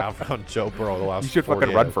than they have around Joe Burrow the last You should 48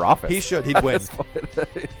 fucking run years. for office. He should. He'd win.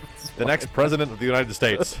 The next president of the United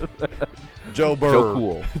States. Joe Burrow.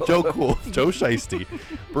 Cool. Joe Cool. Joe Shiesty.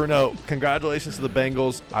 Bruno, congratulations to the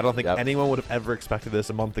Bengals. I don't think Yep. anyone would have ever expected this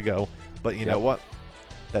a month ago. But you know Yep. what?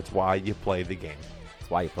 That's why you play the game. That's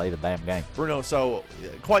why you play the damn game. Bruno, so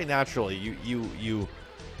quite naturally, you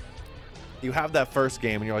have that first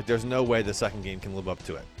game, and you're like, "There's no way the second game can live up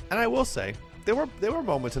to it." And I will say, there were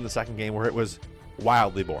moments in the second game where it was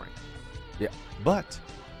wildly boring, Yeah. but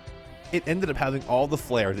it ended up having all the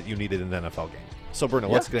flair that you needed in an NFL game. So, Bruno,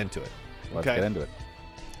 Yeah. let's get into it. Let's Okay? get into it.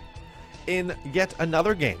 In yet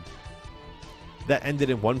another game that ended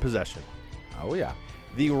in one possession, Oh, yeah.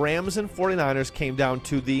 the Rams and 49ers came down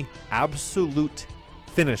to the absolute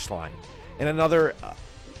finish line in another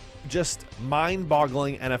just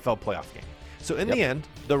mind-boggling NFL playoff game. So in the end,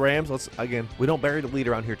 the Rams, we don't bury the lead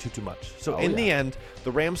around here too much. So in the end,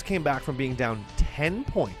 the Rams came back from being down 10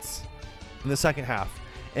 points in the second half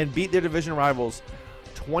and beat their division rivals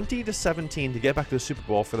 20-17 to get back to the Super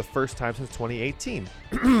Bowl for the first time since 2018.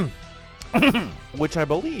 Which I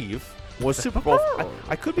believe was Super Bowl.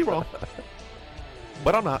 I could be wrong,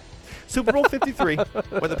 but I'm not. Super Bowl 53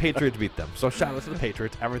 when the Patriots beat them. So shout out to the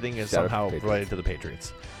Patriots. Everything is Shout out to somehow the Patriots. related to the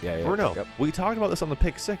Patriots. Yeah. Bruno, Yep. we talked about this on the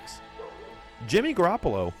Pick 6. Jimmy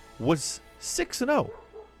Garoppolo was 6-0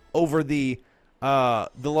 over the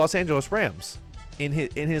Los Angeles Rams in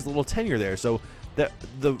his little tenure there. So the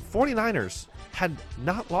 49ers had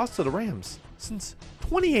not lost to the Rams since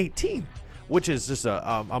 2018, which is just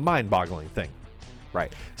a mind-boggling thing.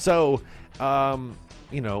 Right. So,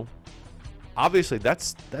 obviously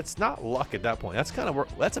that's not luck at that point.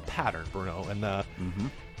 That's a pattern, Bruno. And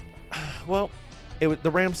well,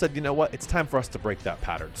 the Rams said, you know what? It's time for us to break that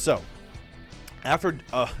pattern. So, after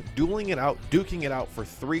duking it out for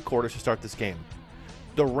 3 quarters to start this game,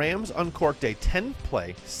 the Rams uncorked a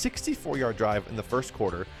 10-play, 64-yard drive in the first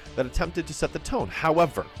quarter that attempted to set the tone.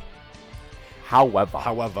 However,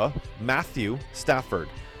 Matthew Stafford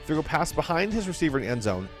threw a pass behind his receiver in the end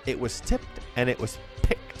zone. It was tipped and it was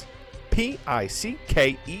picked.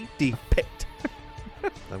 P-I-C-K-E-D, picked.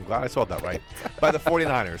 I'm glad I spelled that right. By the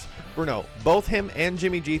 49ers. Bruno, both him and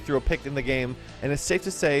Jimmy G threw a pick in the game, and it's safe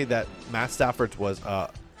to say that Matt Stafford's was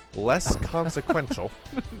less consequential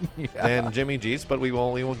than Jimmy G's, but we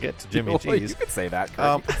won't get to Jimmy Well, G's. you could say that,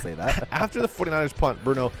 Kurt. You could say that. After the 49ers punt,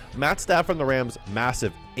 Bruno, Matt Stafford and the Rams,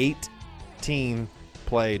 massive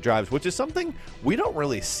 18-play drives, which is something we don't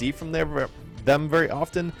really see from them very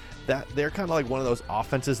often. That they're kind of like one of those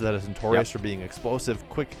offenses that is notorious for being explosive,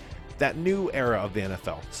 quick, that new era of the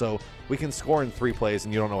NFL. So we can score in 3 plays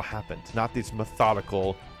and you don't know what happened. Not these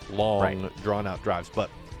methodical, long, drawn-out drives, but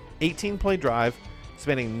 18-play drive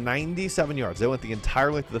spanning 97 yards. They went the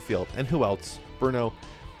entire length of the field. And who else? Bruno,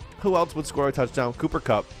 who else would score a touchdown? Cooper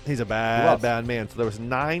Kupp. He's a bad man. So there was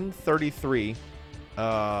 9:33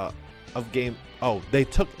 of game. Oh, they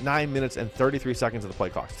took 9 minutes and 33 seconds of the play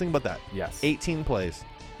clock. Think about that. Yes. 18 plays,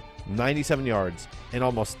 97 yards in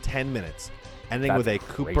almost 10 minutes, ending That's with a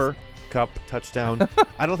Cooper Kupp touchdown.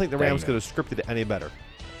 I don't think the Rams could have scripted it any better.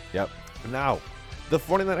 Yep. Now, the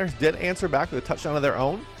 49ers did answer back with a touchdown of their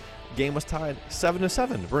own. Game was tied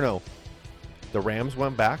 7-7. Bruno, the Rams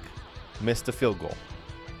went back, missed a field goal.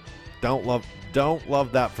 Don't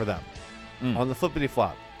love that for them. On the flippity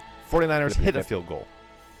flop, 49ers hit a field goal.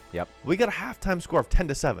 Yep. We got a halftime score of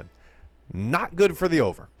 10-7. Not good for the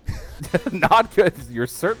over. Not good. You're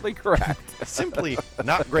certainly correct. Simply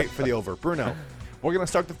not great for the over. Bruno, we're going to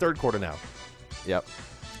start the third quarter now. Yep.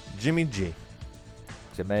 Jimmy G.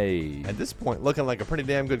 Jimmy. At this point, looking like a pretty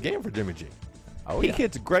damn good game for Jimmy G. Oh, He yeah.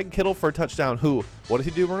 hits Greg Kittle for a touchdown. Who? What does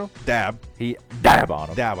he do, Bruno? Dab He dab on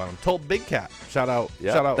him. Told Big Cat. Shout out.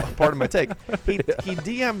 Yep. Pardon my take. He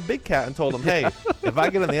DM'd Big Cat and told him, hey, if I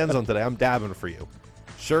get in the end zone today, I'm dabbing for you.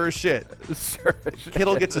 Sure as shit. Sure.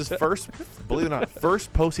 Kittle gets his first, believe it or not,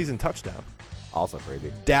 first postseason touchdown. Also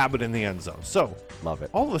crazy. Dab it in the end zone. So Love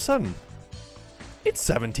it. all of a sudden, it's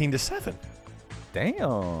 17-7.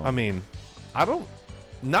 Damn. I mean, I don't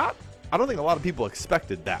think a lot of people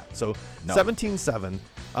expected that. So No. 17-7.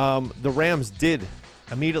 The Rams did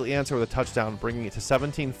immediately answer with a touchdown, bringing it to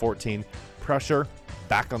 17-14. Pressure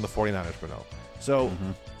back on the 49ers, Bruno. So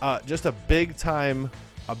just a big time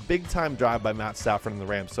drive by Matt Stafford and the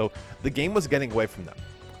Rams. So the game was getting away from them.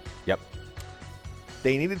 Yep.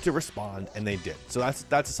 They needed to respond, and they did. So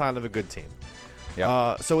that's a sign of a good team.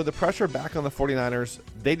 Yep. So with the pressure back on the 49ers,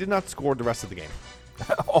 they did not score the rest of the game.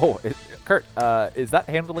 Oh, Kurt, is that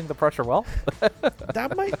handling the pressure well?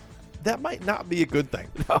 That might that might not be a good thing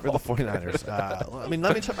for the 49ers. I mean,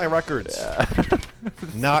 let me check my records.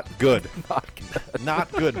 Not good.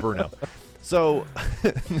 Not good, Bruno. So,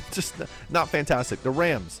 just not fantastic. The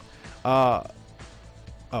Rams.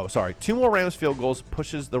 Two more Rams field goals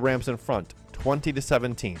pushes the Rams in front,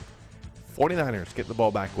 20-17. 49ers get the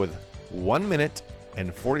ball back with 1 minute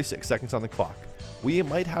and 46 seconds on the clock. We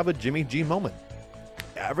might have a Jimmy G moment.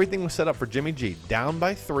 Everything was set up for Jimmy G. Down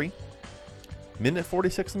by 3. Minute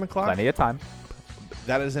 46 on the clock. Plenty of time.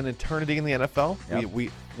 That is an eternity in the NFL.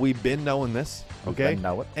 Yep. We've been knowing this. Okay.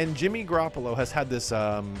 Know it. And Jimmy Garoppolo has had this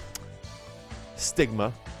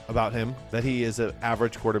stigma about him that he is an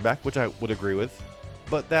average quarterback, which I would agree with,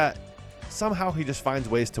 but that somehow he just finds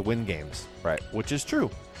ways to win games. Right. Which is true.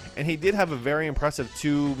 And he did have a very impressive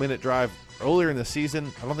 2-minute drive earlier in the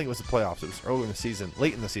season. I don't think it was the playoffs. It was earlier in the season,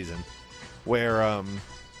 late in the season, where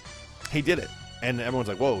he did it. And everyone's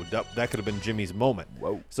like, whoa, that could have been Jimmy's moment.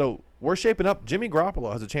 Whoa. So we're shaping up. Jimmy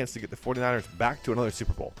Garoppolo has a chance to get the 49ers back to another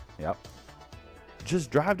Super Bowl. Yep. Just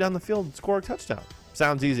drive down the field and score a touchdown.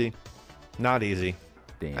 Sounds easy. Not easy.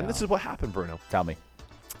 Damn. And this is what happened, Bruno. Tell me.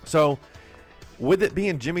 So with it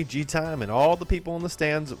being Jimmy G time and all the people in the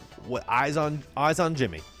stands, eyes on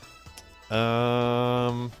Jimmy.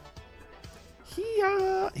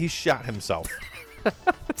 He shot himself.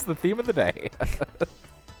 That's the theme of the day.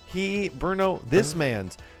 This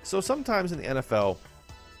man's. So sometimes in the NFL,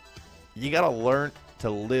 you got to learn to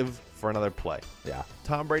live for another play. Yeah.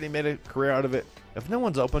 Tom Brady made a career out of it. If no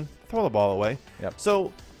one's open, throw the ball away. Yep.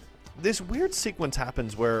 So this weird sequence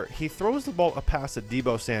happens where he throws the ball a pass to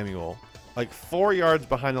Deebo Samuel, like 4 yards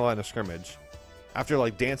behind the line of scrimmage, after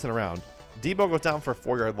like dancing around. Deebo goes down for a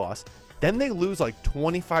 4-yard loss. Then they lose like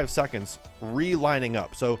 25 seconds relining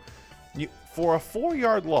up. So for a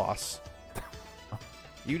 4-yard loss,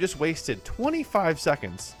 you just wasted 25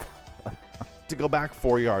 seconds to go back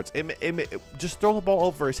 4 yards. Just throw the ball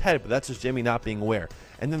over his head, but that's just Jimmy not being aware.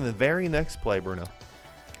 And then the very next play, Bruno,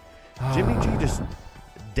 Jimmy G just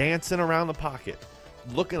dancing around the pocket,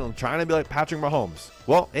 trying to be like Patrick Mahomes.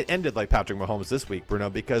 Well, it ended like Patrick Mahomes this week,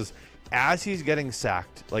 Bruno, because as he's getting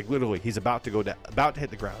sacked, like literally he's about to go down, about to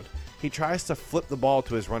hit the ground, he tries to flip the ball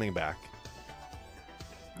to his running back.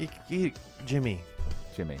 Jimmy,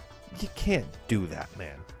 you can't do that,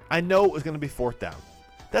 man. I know it was going to be 4th down.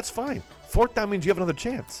 That's fine. 4th down means you have another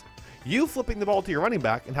chance. You flipping the ball to your running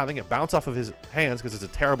back and having it bounce off of his hands because it's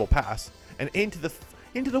a terrible pass and into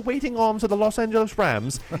the waiting arms of the Los Angeles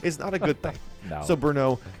Rams is not a good thing. No. So,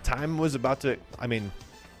 Bruno, time was about to, there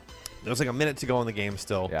was like a minute to go in the game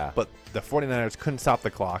still. Yeah. But the 49ers couldn't stop the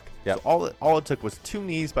clock. Yep. So all it took was 2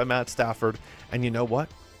 knees by Matt Stafford. And you know what?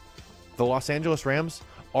 The Los Angeles Rams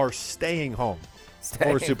are staying home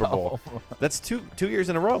for a Super Bowl. That's two years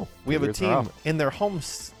in a row. We have a team in their home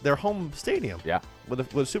stadium. Yeah. With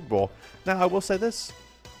a Super Bowl. Now I will say this: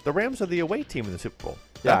 the Rams are the away team in the Super Bowl.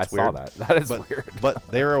 Yeah, That's I saw weird. that. That is weird. But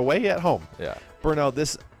they're away at home. Yeah. Bruno,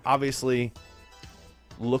 this obviously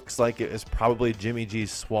looks like it is probably Jimmy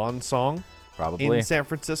G's swan song. Probably. In San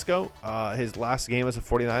Francisco, his last game as a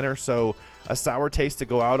 49er, so a sour taste to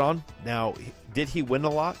go out on. Now, did he win a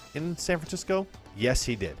lot in San Francisco? Yes,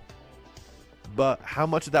 he did. But how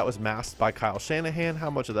much of that was masked by Kyle Shanahan? How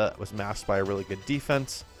much of that was masked by a really good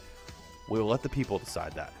defense? We will let the people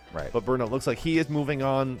decide that. Right. But Bruno, looks like he is moving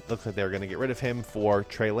on. Looks like they're going to get rid of him for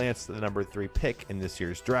Trey Lance, the number 3 pick in this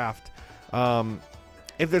year's draft.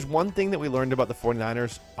 If there's one thing that we learned about the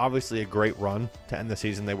 49ers, obviously a great run to end the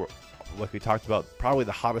season. They were, like we talked about, probably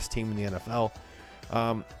the hottest team in the NFL.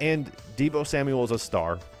 And Deebo Samuel is a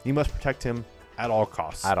star. You must protect him at all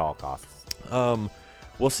costs. At all costs.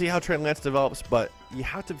 We'll see how Trey Lance develops, but you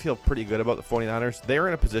have to feel pretty good about the 49ers. They're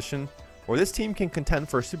in a position where this team can contend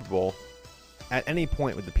for a Super Bowl at any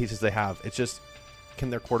point with the pieces they have. It's just,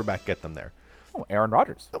 can their quarterback get them there? Oh, Aaron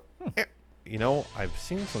Rodgers. You know, I've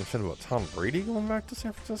seen some shit about Tom Brady going back to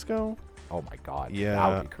San Francisco. Oh my God. Yeah, That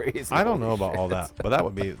would be crazy. I don't Holy know about all shit. that, but that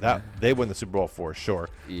would be that they win the Super Bowl for sure.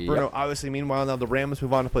 Yep. Bruno, obviously, meanwhile, now the Rams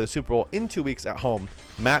move on to play the Super Bowl in 2 weeks at home.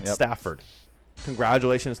 Matt Yep. Stafford.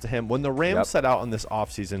 Congratulations to him. When the Rams Yep. set out on this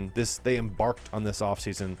offseason, they embarked on this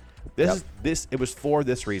offseason. It was for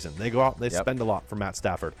this reason. They go out and they Yep. spend a lot for Matt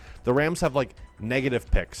Stafford. The Rams have like negative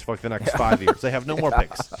picks for like the next 5 years. They have no more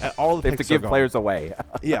picks. All the They have to picks are give gone. players away.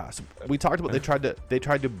 Yeah, so we talked about they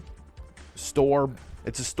tried to store.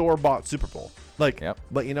 It's a store-bought Super Bowl. Yep.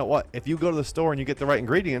 But you know what? If you go to the store and you get the right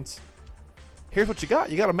ingredients, here's what you got.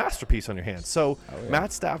 You got a masterpiece on your hands. So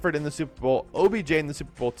Matt Stafford in the Super Bowl, OBJ in the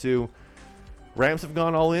Super Bowl too. Rams have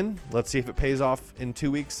gone all in. Let's see if it pays off in 2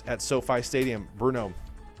 weeks at SoFi Stadium. Bruno,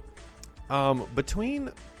 between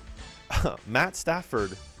Matt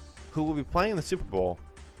Stafford, who will be playing in the Super Bowl,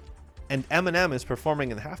 and Eminem is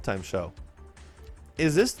performing in the halftime show.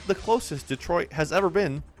 Is this the closest Detroit has ever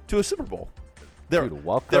been to a Super Bowl? Dude,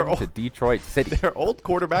 welcome to Detroit City. Their old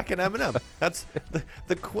quarterback in Eminem. That's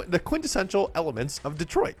the quintessential elements of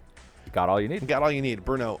Detroit. You got all you need. You got all you need.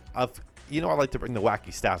 Bruno, I like to bring the wacky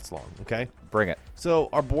stats along, okay? Bring it. So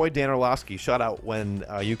our boy Dan Orlovsky shot out when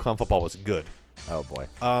UConn football was good. Oh, boy.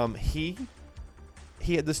 He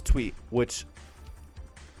had this tweet which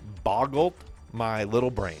boggled my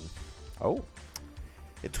little brain. Oh.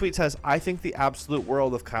 It tweet says, "I think the absolute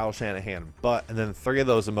world of Kyle Shanahan," but, and then 3 of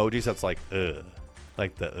those emojis that's like, ugh.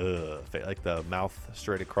 Like the mouth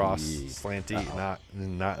straight across, slanty,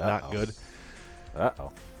 not good.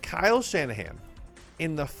 Uh-oh. Kyle Shanahan,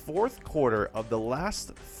 in the 4th quarter of the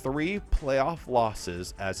last 3 playoff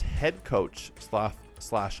losses as head coach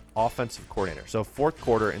slash offensive coordinator. So 4th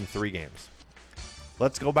quarter in 3 games.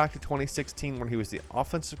 Let's go back to 2016 when he was the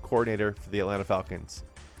offensive coordinator for the Atlanta Falcons.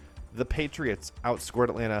 The Patriots outscored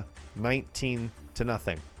Atlanta 19-0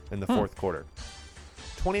 in the 4th quarter.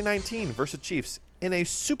 2019 versus Chiefs in a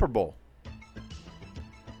Super Bowl.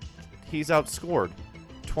 He's outscored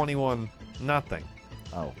 21-0.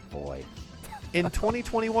 Oh, boy. In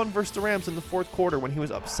 2021 versus the Rams in the 4th quarter when he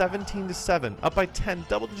was up 17-7, up by 10,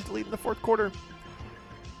 double-digit lead in the 4th quarter,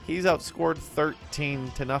 he's outscored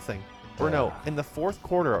 13-0. Bruno, in the 4th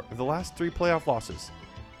quarter of the last 3 playoff losses,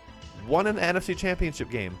 1 in the NFC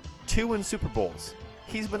Championship game, 2 in Super Bowls.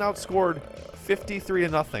 He's been outscored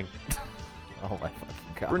 53-0. Oh, my fucking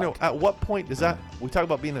God. Bruno, at what point does that, we talk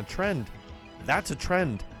about being a trend, that's a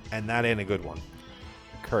trend, and that ain't a good one.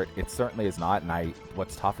 Kurt, it certainly is not, and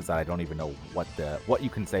what's tough is that I don't even know what you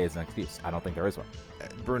can say is an excuse. I don't think there is one.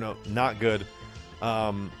 Bruno, not good.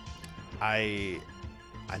 I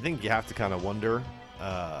think you have to kind of wonder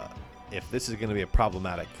if this is going to be a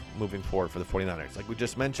problematic moving forward for the 49ers. Like we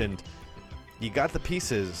just mentioned, you got the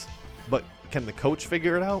pieces, but can the coach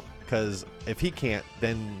figure it out? Because if he can't,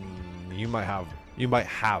 then you might have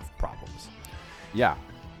problems. Yeah.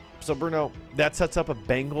 So Bruno, that sets up a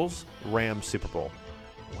Bengals-Rams Super Bowl.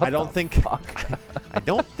 What I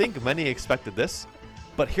don't think many expected this,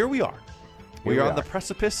 but here we are. We are on the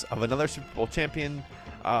precipice of another Super Bowl champion.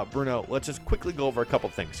 Bruno, let's just quickly go over a couple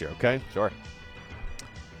things here, okay? Sure.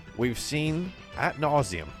 We've seen ad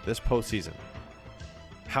nauseum this postseason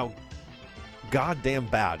how goddamn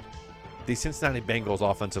bad the Cincinnati Bengals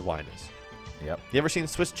offensive line is. Yep. You ever seen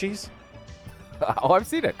Swiss cheese? Oh, I've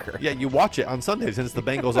seen it, Kurt. Yeah, you watch it on Sundays, and it's the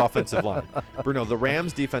Bengals offensive line. Bruno, the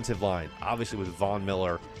Rams defensive line, obviously with Von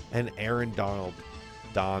Miller and Aaron Donald.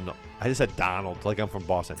 I just said Donald, like I'm from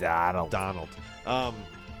Boston. Donald.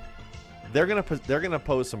 They're gonna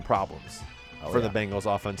pose some problems for the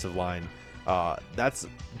Bengals offensive line. That's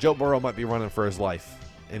Joe Burrow might be running for his life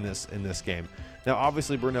in this game. Now,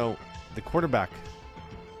 obviously, Bruno, the quarterback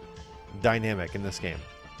dynamic in this game.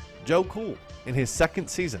 Joe Cool in his 2nd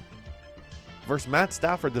season versus Matt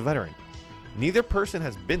Stafford, the veteran. Neither person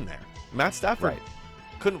has been there. Matt Stafford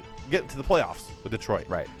couldn't get to the playoffs with Detroit.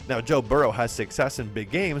 Right. Now, Joe Burrow has success in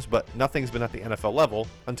big games, but nothing's been at the NFL level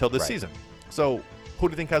until this season. So, who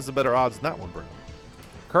do you think has the better odds in that one, Bruno?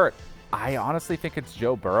 Kurt, I honestly think it's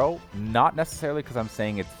Joe Burrow, not necessarily because I'm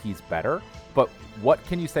saying he's better, but what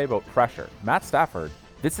can you say about pressure? Matt Stafford,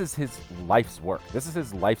 this is his life's work. This is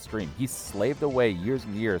his life's dream. He's slaved away years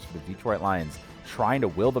and years for the Detroit Lions, trying to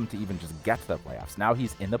will them to even just get to the playoffs. Now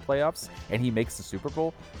he's in the playoffs, and he makes the Super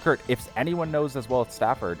Bowl. Kurt, if anyone knows as well as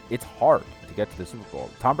Stafford, it's hard to get to the Super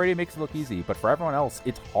Bowl. Tom Brady makes it look easy, but for everyone else,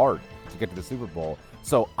 it's hard to get to the Super Bowl.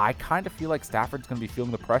 So I kind of feel like Stafford's going to be feeling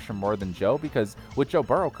the pressure more than Joe, because with Joe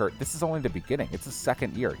Burrow, Kurt, this is only the beginning. It's his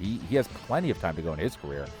 2nd year. He has plenty of time to go in his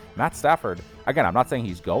career. Matt Stafford, again, I'm not saying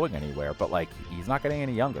he's going anywhere, but like he's not getting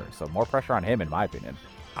any younger. So more pressure on him, in my opinion.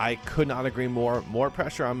 I could not agree more. More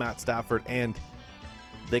pressure on Matt Stafford, and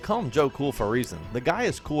they call him Joe Cool for a reason. The guy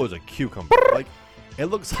is cool as a cucumber. Like it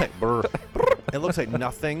looks like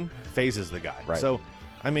nothing phases the guy. Right. So,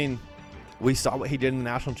 I mean, we saw what he did in the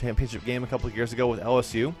national championship game a couple of years ago with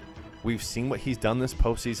LSU. We've seen what he's done this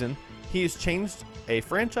postseason. He has changed a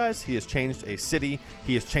franchise. He has changed a city.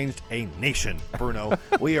 He has changed a nation, Bruno.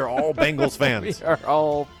 We are all Bengals fans. We are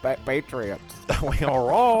all Patriots. We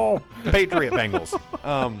are all Patriot Bengals.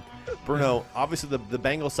 Bruno, obviously the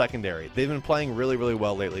Bengals secondary, they've been playing really, really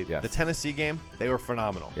well lately. Yes. The Tennessee game, they were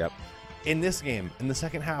phenomenal. Yep. In this game, in the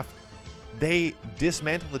second half, they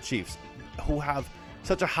dismantled the Chiefs, who have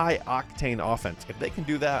such a high-octane offense. If they can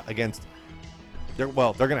do that against, they're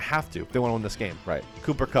going to have to if they want to win this game. Right.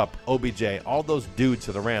 Cooper Kupp, OBJ, all those dudes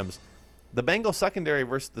for the Rams. The Bengals secondary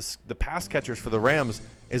versus the pass catchers for the Rams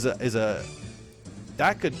is a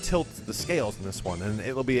that could tilt the scales in this one, and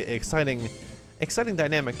it will be an exciting exciting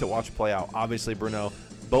dynamic to watch play out. Obviously, Bruno,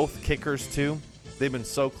 both kickers too. They've been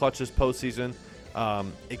so clutch this postseason.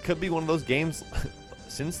 It could be one of those games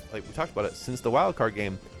since, like we talked about it, since the wild card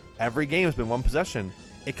game. Every game has been one possession.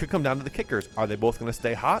 It could come down to the kickers. Are they both going to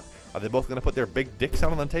stay hot? Are they both going to put their big dicks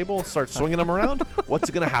out on the table, start swinging them around?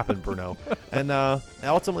 What's going to happen, Bruno? And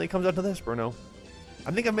ultimately, it comes down to this, Bruno.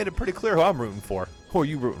 I think I've made it pretty clear who I'm rooting for. Who are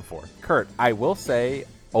you rooting for? Kurt, I will say,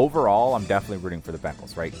 overall, I'm definitely rooting for the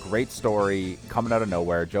Bengals, right? Great story, coming out of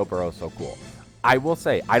nowhere. Joe Burrow, so cool. I will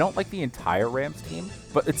say, I don't like the entire Rams team,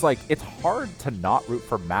 but it's hard to not root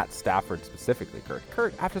for Matt Stafford specifically, Kurt.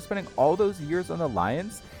 Kurt, after spending all those years on the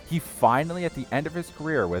Lions, he finally, at the end of his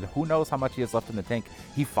career, with who knows how much he has left in the tank,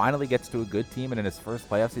 he finally gets to a good team, and in his first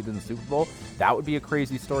playoff season in the Super Bowl, that would be a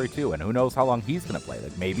crazy story too, and who knows how long he's going to play.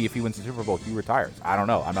 Like, maybe if he wins the Super Bowl, he retires. I don't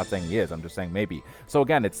know. I'm not saying he is. I'm just saying maybe. So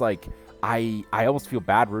again, it's like, I almost feel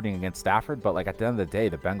bad rooting against Stafford, but like at the end of the day,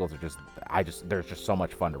 the Bengals are there's just so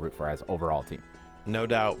much fun to root for as overall team. No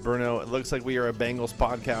doubt, Bruno. It looks like we are a Bengals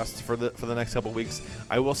podcast for the next couple weeks.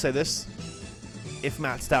 I will say this: if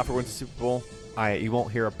Matt Stafford wins the Super Bowl, you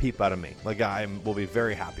won't hear a peep out of me. Like, I will be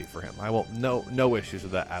very happy for him. I won't no issues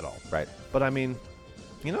with that at all. Right. But I mean,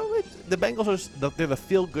 the Bengals they're the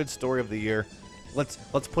feel good story of the year. Let's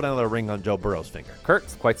put another ring on Joe Burrow's finger. Kurt,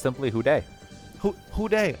 quite simply, who day? Who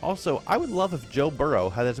day? Also, I would love if Joe Burrow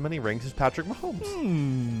had as many rings as Patrick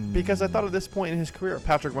Mahomes. Because I thought at this point in his career,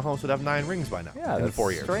 Patrick Mahomes would have 9 rings by now. Yeah, in that's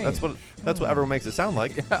 4 years. strange. That's what everyone makes it sound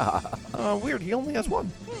like. Yeah. Weird. He only has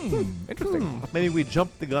 1. Interesting. Maybe we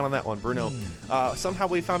jumped the gun on that one, Bruno. Somehow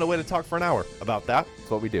we found a way to talk for an hour about that. That's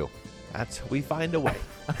what we do. We find a way.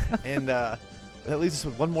 And that leaves us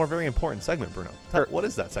with one more very important segment, Bruno. What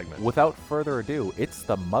is that segment? Without further ado, it's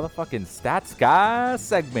the motherfucking Stats Guy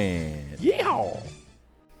segment. Yeah.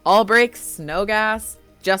 All brakes, no gas,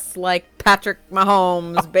 just like Patrick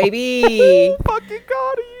Mahomes, baby. Fucking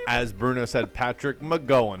got him. As Bruno said, Patrick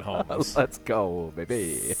McGowan Holmes. Let's go,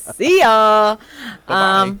 baby. See ya.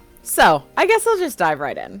 Bye-bye. So I guess I'll just dive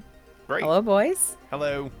right in. Great. Hello, boys.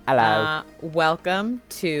 Hello. Hello. Welcome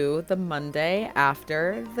to the Monday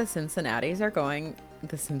after the Cincinnati's are going.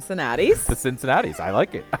 The Cincinnati's The Cincinnati's. I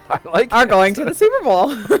like it. I like are it. going to the Super Bowl.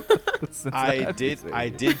 The I Cincinnati's,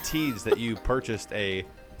 baby. did tease that you purchased a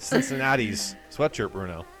Cincinnati's sweatshirt,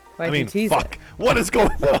 Bruno. Why'd you tease fuck. it? What is going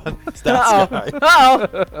on? Stats guy.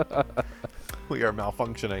 Uh-oh. We are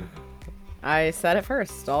malfunctioning. I said it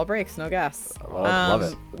first. All brakes, no gas. Love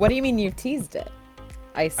it. What do you mean you teased it?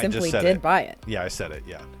 I simply said did it. buy it. Yeah, I said it.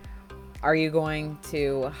 Yeah. Are you going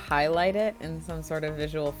to highlight it in some sort of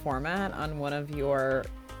visual format on one of your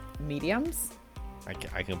mediums I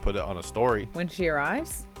can put it on a story. when she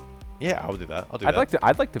arrives? Yeah, I'll do that.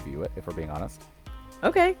 I'd like to view it, if we're being honest.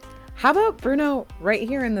 Okay. How about, Bruno, right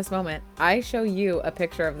here in this moment, I show you a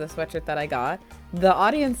picture of the sweatshirt that I got. The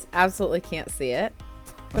audience absolutely can't see it,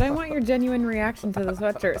 but I want your genuine reaction to the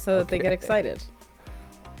sweatshirt so that they get excited.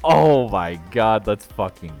 Oh my God, let's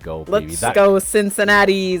fucking go, baby. Let's go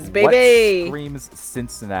Cincinnati's, baby. What screams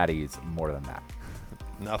Cincinnati's more than that?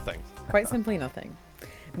 Nothing. Quite simply nothing.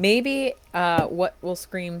 Maybe what will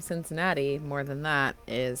scream Cincinnati more than that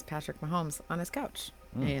is Patrick Mahomes on his couch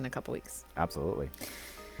in a couple weeks. Absolutely.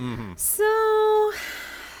 So,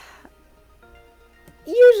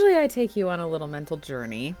 usually I take you on a little mental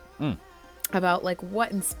journey about like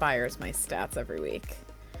what inspires my stats every week.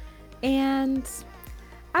 And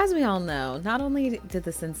as we all know, not only did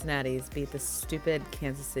the Cincinnati's beat the stupid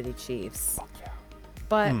Kansas City Chiefs,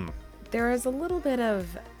 but there is a little bit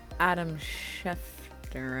of Adam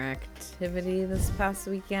Schefter activity this past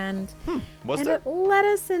weekend. Was and there? it led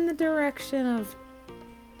us in the direction of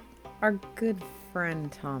our good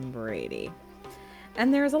friend Tom Brady.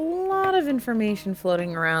 And there's a lot of information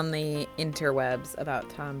floating around the interwebs about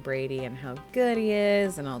Tom Brady and how good he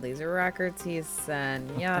is and all these records he's set,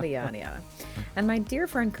 yada, yada, yada. And my dear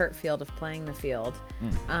friend Kurt Field of Playing the Field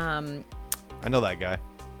I know that guy.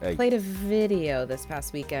 Hey, played a video this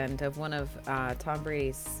past weekend of one of Tom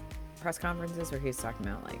Brady's press conferences where he was talking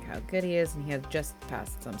about like how good he is, and he had just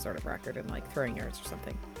passed some sort of record in like throwing yards or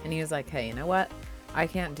something. And he was like, hey, you know what? I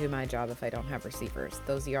can't do my job if I don't have receivers.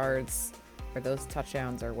 Those yards or those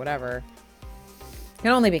touchdowns or whatever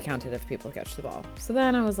can only be counted if people catch the ball. So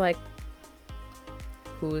then I was like,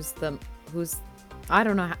 I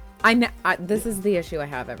don't know This is the issue I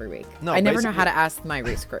have every week. No, I never know how basically- to ask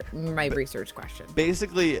my research question.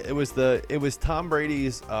 Basically, it was Tom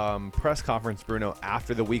Brady's press conference, Bruno,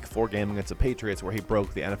 after the Week 4 game against the Patriots, where he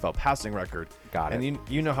broke the NFL passing record. Got And it.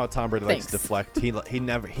 you know how Tom Brady likes to Thanks. deflect.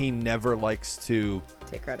 He never likes to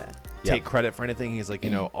Take credit. take credit for anything. He's like,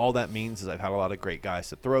 all that means is I've had a lot of great guys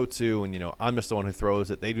to throw to, and I'm just the one who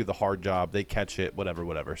throws it. They do the hard job. They catch it,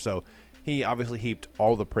 whatever. So he obviously heaped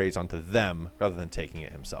all the praise onto them rather than taking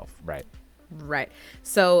it himself. Right. Right.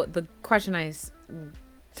 So the question I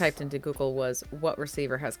typed into Google was, what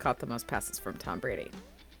receiver has caught the most passes from Tom Brady?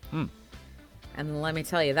 And let me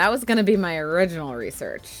tell you, that was going to be my original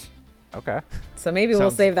research. Okay. So maybe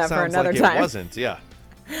we'll save that for Sounds another like time. It wasn't, yeah.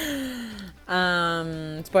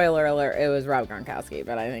 Spoiler alert, it was Rob Gronkowski,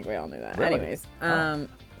 but I think we all knew that. Really? Anyways,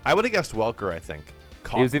 I would have guessed Welker, I think.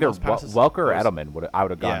 It was either Welker or Edelman. Edelman. I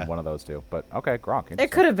would have gone Yeah. one of those two. But okay, Gronk.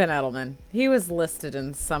 it could have been Edelman. He was listed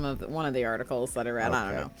in one of the articles that I read.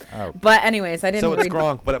 I don't know. Oh. But anyways, I didn't So it's read.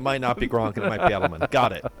 Gronk, but it might not be Gronk, and it might be Edelman.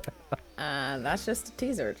 Got it. That's just a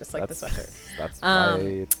teaser, just like the sweatshirt. That's why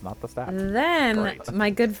it's not the stat. Then Great. my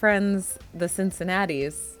good friends, the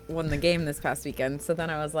Cincinnatis, won the game this past weekend. So then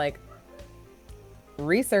I was like,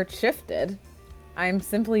 research shifted. I'm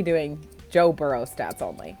simply doing Joe Burrow stats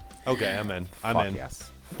only. Okay, I'm in. I'm Fuck in.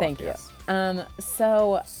 yes. Fuck Thank you. yes.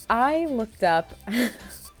 So I looked up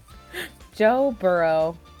Joe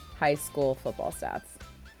Burrow high school football stats.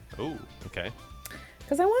 Ooh, okay.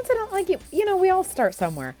 Because I wanted to, like, we all start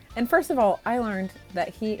somewhere. And first of all, I learned that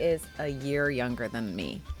he is a year younger than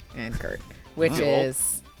me and Kurt, which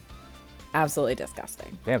is absolutely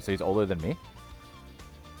disgusting. Damn, so he's older than me?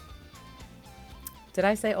 Did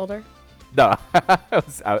I say older? No.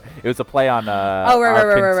 It was a play on Oh, right.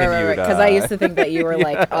 continued, Because I used to think that you were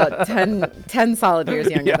like 10 solid years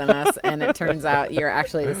younger than us, and it turns out you're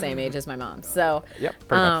actually the same age as my mom. So, Yep,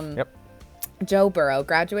 pretty much. Yep. Joe Burrow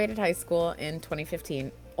graduated high school in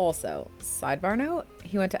 2015. Also, sidebar note,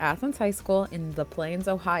 he went to Athens High School in the Plains,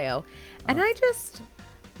 Ohio. And I just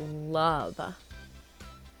love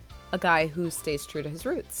a guy who stays true to his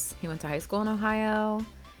roots. He went to high school in Ohio.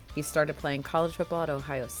 He started playing college football at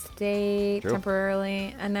Ohio State True.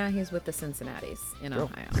 temporarily, and now he's with the Cincinnatis in True.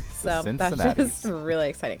 Ohio. So that's Cincinnatis. just really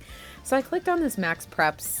exciting. So I clicked on this Max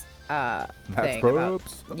Preps thing. About,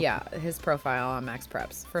 Preps. his profile on Max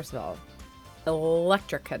Preps. First of all,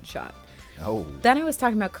 electric headshot. Oh. Then I was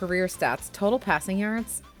talking about career stats, total passing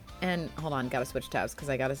yards, and hold on, gotta switch tabs because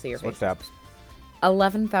I gotta see your Switch face. tabs.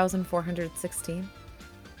 11,416.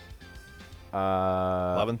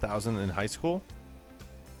 11,000 in high school?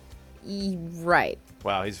 Right.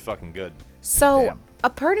 Wow, he's fucking good. So Damn. a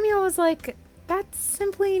part of me was like, that's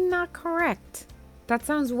simply not correct. That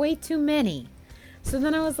sounds way too many. So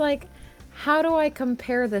then I was like, how do I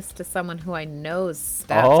compare this to someone who I know's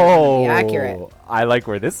stats are gonna be accurate? I like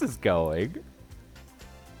where this is going.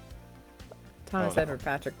 Thomas Edward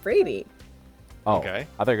Patrick Brady. Oh, Okay.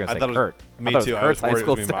 I thought you were I going to thought say it was- Kurt. me I thought it too, was I was Kurt's high worried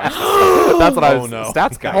school it was gonna be stats. That's what I Oh, was. no.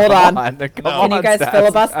 Stats guy. Hold Come on. Come Can you on, guys stats.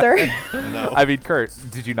 filibuster? No. I mean, Kurt,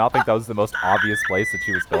 did you not think that was the most obvious place that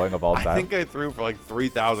she was going of all I time? think I threw for like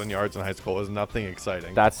 3,000 yards in high school. It was nothing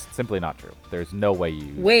exciting. That's simply not true. There's no way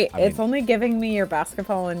you. Wait, I it's mean, only giving me your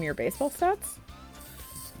basketball and your baseball stats?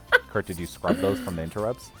 Kurt, did you scrub those from the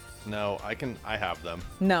interwebs? No, I have them.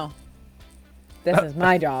 No. This is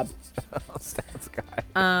my job. Stats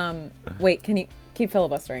guy. Wait, can you keep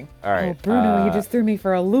filibustering? All right, Oh, Bruno, you just threw me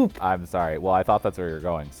for a loop. I'm sorry. Well, I thought that's where you're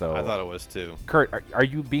going. So, I thought it was too. Kurt, are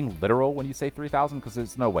you being literal when you say 3,000? Because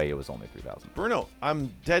there's no way it was only 3,000. Bruno,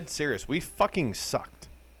 I'm dead serious. We fucking sucked.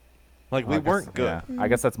 Like, we I guess- weren't good. yeah. I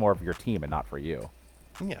guess that's more of your team and not for you.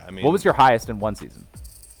 Yeah, I mean, What was your highest in one season?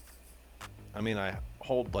 I mean, I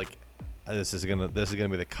hold like this is gonna be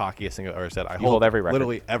the cockiest thing I've ever said. I hold every record.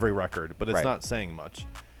 literally every record, but it's Right. not saying much.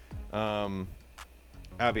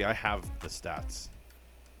 Abby, I have the stats.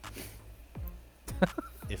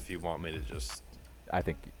 If you want me to just I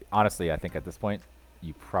think, honestly, I think at this point,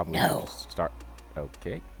 you probably No. should just start.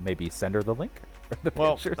 Okay, maybe send her the link. Or the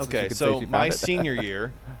well, picture so she okay. can say So she my found it. senior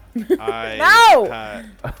year, I No! had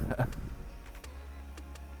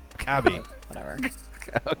Abby. Whatever.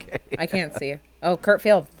 Okay. I can't see. Oh, Kurt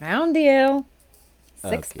Field found you.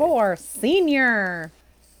 6'4", senior.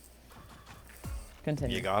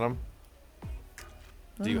 Continue. You got them?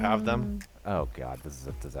 Do you have them? Oh God, this is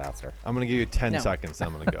a disaster. I'm gonna give you 10 No. seconds. Then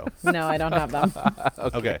I'm gonna go. No, I don't have them.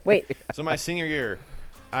 Okay. Wait. So my senior year,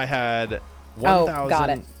 I had Oh, 1,000. got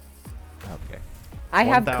it. Okay. I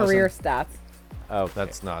have 1,000. career stats. Okay.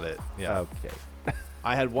 That's not it. Yeah. Okay.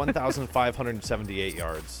 I had 1,578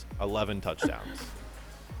 yards, 11 touchdowns.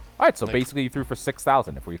 All right, so Like- basically you threw for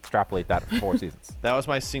 6,000 if we extrapolate that for 4 seasons. That was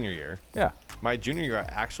my senior year. Yeah. My junior year, I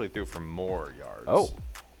actually threw for more yards. Oh.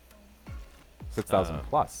 6,000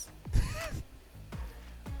 plus.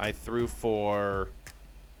 I threw for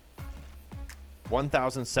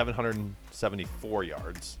 1,774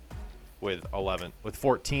 yards with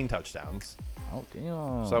 14 touchdowns. Oh,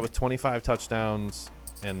 damn. So that was 25 touchdowns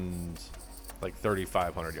and like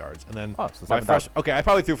 3,500 yards. And then Oh, so my 7,000. okay, I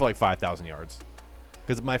probably threw for like 5,000 yards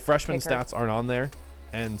because my freshman Hey, Kurt. stats aren't on there,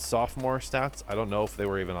 and sophomore stats I don't know if they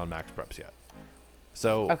were even on Max Preps yet.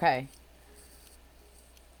 So Okay.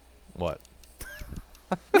 what?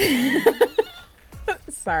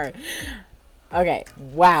 Sorry. Okay.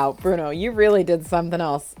 Wow, Bruno, you really did something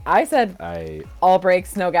else. I said all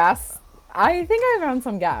brakes, no gas. I think I found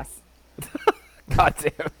some gas. God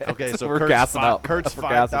damn it. Okay, so we're Kurt's, gassing up. Kurt's We're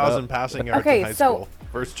gassing up. 5,000 passing yards Okay, in high so- school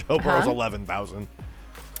versus Joe Burrow's Huh? 11,000.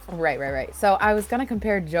 Right. So I was gonna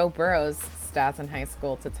compare Joe Burrow's stats in high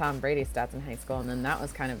school to Tom Brady's stats in high school, and then that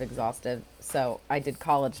was kind of exhaustive. So I did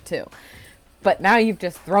college too. But now you've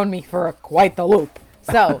just thrown me for quite the loop.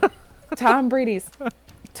 So Tom Brady's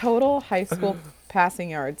total high school passing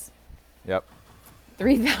yards, Yep.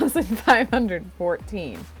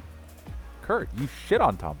 3,514. Kurt, you shit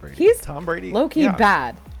on Tom Brady. He's Tom Brady, low-key yeah.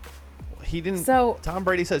 bad. He didn't. So- Tom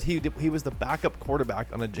Brady says he was the backup quarterback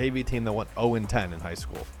on a JV team that went 0-10 in high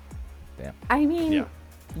school. Damn. I mean, Yeah.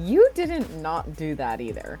 you didn't not do that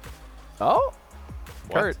either. Oh?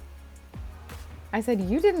 What? Kurt. I said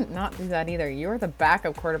you didn't not do that either. You were the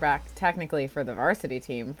backup quarterback technically for the varsity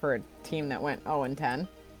team for a team that went 0-10.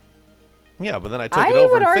 Yeah, but then I took I it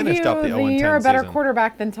over would and argue finished up the that 0-10 you're a better season.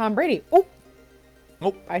 quarterback than Tom Brady. Oh,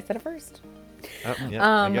 Oh, I said it first.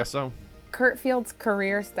 yeah, I guess so. Kurt Field's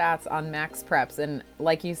career stats on Max Preps, and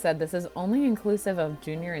like you said, this is only inclusive of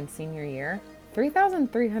junior and senior year.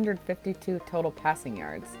 3,352 total passing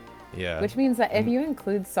yards, Yeah, which means that if you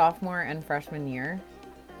include sophomore and freshman year,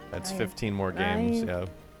 that's 15 more games. I Yeah,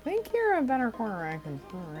 think you're a better quarterback than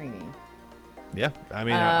Tom Brady. yeah. I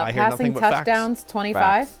mean, I hear nothing Passing but touchdowns, 25.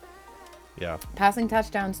 Facts. facts. Yeah, Passing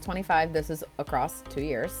touchdowns, 25. This is across 2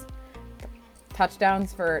 years.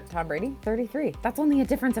 Touchdowns for Tom Brady, 33. That's only a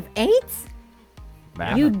difference of 8?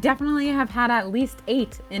 Man. You definitely have had at least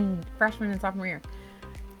 8 in freshman and sophomore year.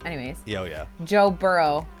 Anyways, yeah. Joe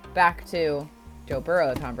Burrow, back to Joe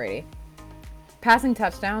Burrow, Tom Brady. Passing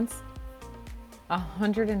touchdowns,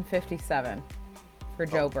 157 for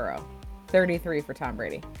Joe Burrow, 33 for Tom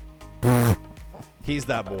Brady. He's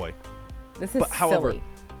that boy. This is But however,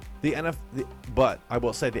 silly. but I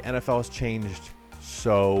will say the NFL has changed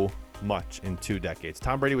so much in 2 decades.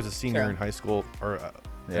 Tom Brady was a senior Sure. in high school, or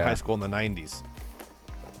in Yeah. high school in the 90s.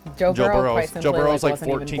 Joe Burrow, quite Joe simply, Burrow's like wasn't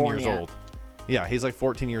even 14 born years yet. old. Yeah, he's like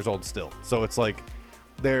 14 years old still. So it's like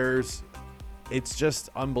it's just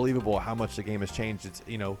unbelievable how much the game has changed. It's,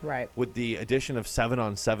 Right. with the addition of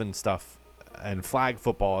 7-on-7 stuff and flag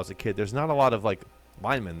football as a kid, there's not a lot of like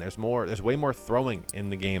linemen. There's way more throwing in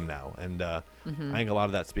the game now. And I think a lot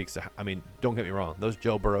of that speaks to, I mean, don't get me wrong, those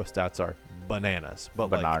Joe Burrow stats are bananas, but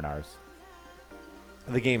like Bananas.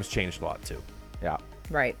 the game's changed a lot too. Yeah.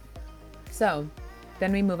 Right. So,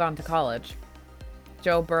 then we move on to college.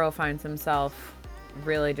 Joe Burrow finds himself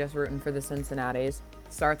really just rooting for the Cincinnatis.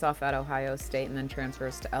 Starts off at Ohio State and then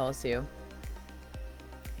transfers to LSU.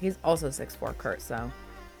 He's also 6'4", Kurt, so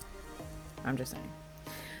I'm just saying.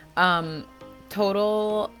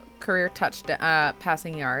 Total career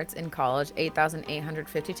passing yards in college,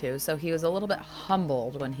 8,852. So he was a little bit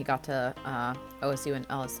humbled when he got to OSU and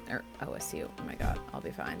OSU. Oh my God, I'll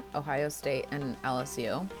be fine. Ohio State and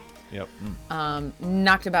LSU. Yep.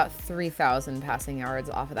 Knocked about 3,000 passing yards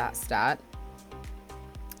off of that stat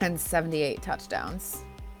and 78 touchdowns.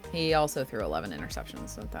 He also threw 11 interceptions,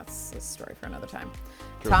 so that's a story for another time.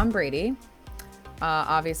 Tom Brady,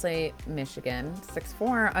 obviously Michigan,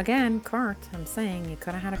 6'4". Again, Kurt, I'm saying you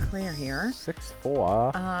could have had a career here.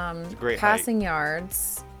 6'4". It's a great Passing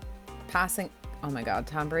yards, oh my God,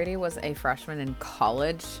 Tom Brady was a freshman in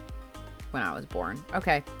college when I was born.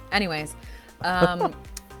 Okay, anyways,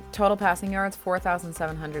 total passing yards,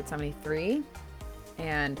 4,773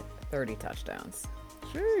 and 30 touchdowns.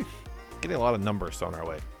 Sheesh. Getting a lot of numbers thrown our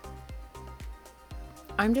way.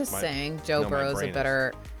 I'm just My- saying Joe no, my Burrow's a brain is.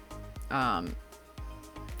 better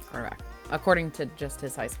quarterback, according to just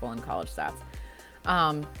his high school and college stats.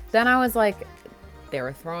 Then I was like, they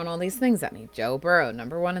were throwing all these things at me. Joe Burrow,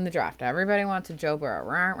 #1 in the draft. Everybody wanted Joe Burrow.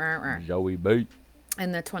 Rah, rah, rah. Joey B.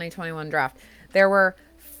 In the 2021 draft, there were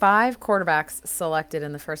 5 quarterbacks selected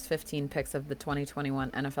in the first 15 picks of the 2021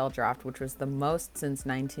 NFL Draft, which was the most since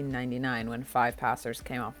 1999 when 5 passers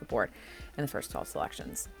came off the board in the first 12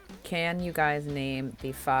 selections. Can you guys name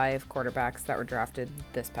the 5 quarterbacks that were drafted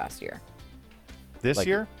this past year? This Like,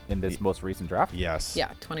 year? in this most recent draft? Yes. Yeah,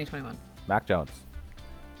 2021. Mac Jones.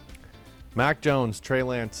 Mac Jones, Trey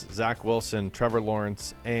Lance, Zach Wilson, Trevor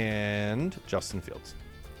Lawrence, and Justin Fields.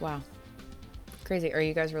 Wow. Crazy. Are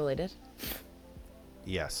you guys related?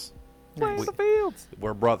 Yes. Nice. The Fields.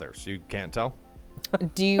 We're brothers. You can't tell?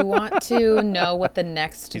 Do you want to know what the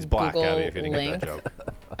next He's black, Google Abby, if you didn't link? get that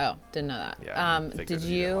joke. Oh, didn't know that. Yeah, I figured Did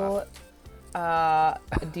you didn't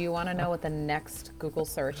you? Do you want to know what the next Google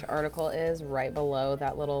search article is right below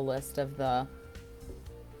that little list of the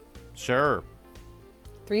Sure.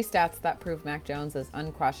 3 stats that prove Mac Jones is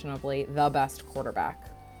unquestionably the best quarterback?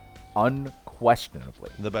 Unquestionably.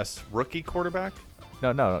 The best rookie quarterback?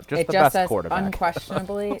 No. Just It the just best says quarterback.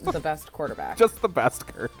 unquestionably the best quarterback. Just the best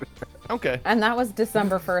quarterback. Okay. And that was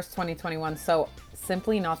December 1st, 2021. So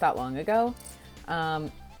simply not that long ago.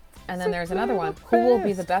 And then there's another one. Who will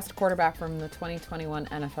be the best quarterback from the 2021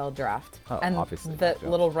 NFL Draft? Oh, and obviously the Mac Jones.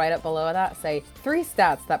 little write-up below that say 3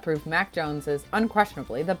 stats that prove Mac Jones is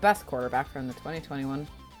unquestionably the best quarterback from the 2021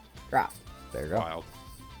 Draft. There you go. Wild.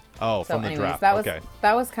 Oh, So from the anyways, draft. that was Okay.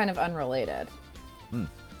 that was kind of unrelated Hmm.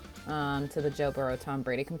 to the Joe Burrow Tom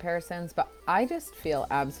Brady comparisons, but I just feel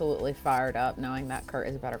absolutely fired up knowing that Kurt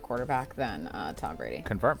is a better quarterback than Tom Brady.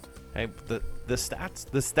 Confirmed. Hey, the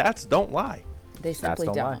stats don't lie. They simply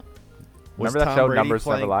don't lie. don't. Was Remember that Tom show, Brady Numbers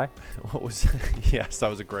playing- Never Lie? What was? Yes, that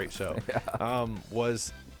was a great show.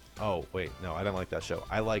 Oh wait, no, I didn't like that show.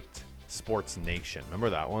 I liked Sports Nation. Remember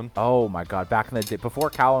that one? Oh my God! Back in the day, before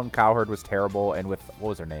Callum Cowherd was terrible, and with what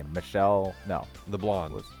was her name? Michelle? No, The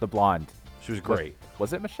blonde. was the blonde. She was great.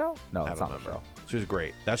 Was it Michelle? No, I it's don't not remember. Michelle. She was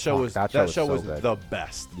great. That show Fuck, was that that show show was was so good. the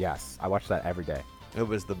best. Yes, I watch that every day. It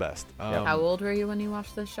was the best. How old were you when you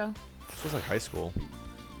watched this show? This was like high school,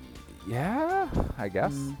 Yeah, I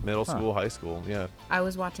guess. middle school, high school. Yeah. I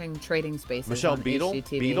was watching Trading Spaces Michelle on Beadle?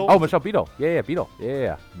 HGTV. Beadle? Oh, Michelle Beadle. Yeah, Beadle.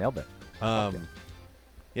 Yeah, nailed it.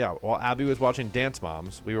 Yeah. While Abby was watching Dance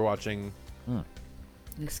Moms, we were watching.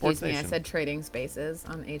 Excuse Sports me, I Nation. said Trading Spaces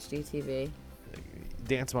on HGTV.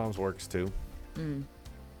 Dance Moms works too. Anyways,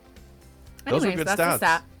 Those are good that's stats.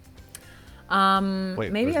 the stat.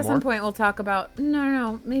 Wait, Maybe there's at some more? point we'll talk about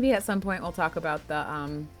no. Maybe at some point we'll talk about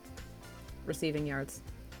the receiving yards.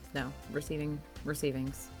 No, receivings.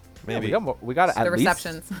 Yeah, Maybe. we got at The least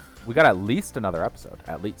receptions. we got at least another episode.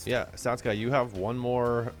 At least. Yeah, Stats Guy, you have one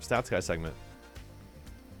more Stats Guy segment.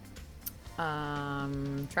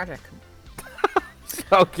 Tragic.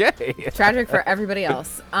 Okay. Tragic for everybody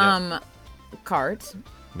else. Cart.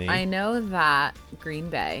 Me. I know that Green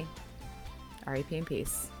Bay, RIP in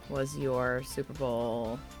peace, was your Super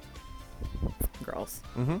Bowl girls.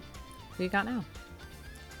 Mm-hmm. Who you got now?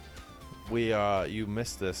 You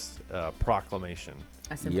missed this proclamation.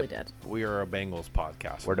 I simply Yep. did. We are a Bengals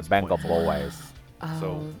podcast. We're from the this Bengal point. boys.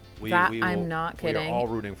 So we that will, I'm not We are kidding. all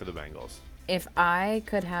rooting for the Bengals. If I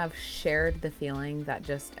could have shared the feeling that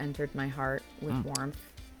just entered my heart with warmth,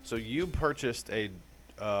 So you purchased a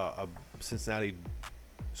Cincinnati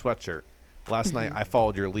sweatshirt. Last night I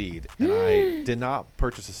followed your lead and I did not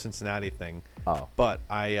purchase a Cincinnati thing. Oh. But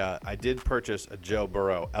I did purchase a Joe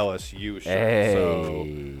Burrow LSU shirt. Hey,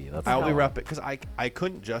 So let's I'll go. be rep it because I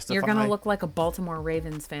couldn't justify. you're gonna look like a Baltimore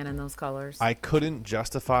Ravens fan in those colors. I couldn't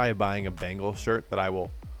justify buying a Bengals shirt that I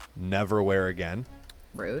will never wear again.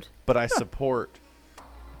 Rude. But I support.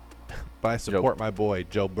 But I support my boy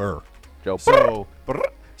Joe Burr. Joe.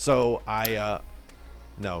 So I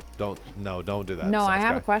don't do that. No, I Stats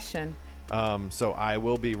have Guy. a question. So I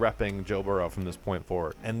will be repping Joe Burrow from this point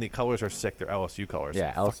forward, and the colors are sick. They're LSU colors.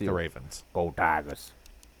 Yeah, Fuck LSU. the Ravens. Go Tigers.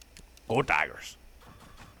 Go Tigers.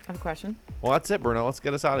 I have a question. Well, that's it, Bruno. Let's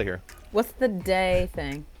get us out of here. What's the day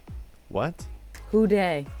thing? What? Who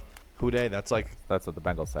day? Who Day? That's like That's what the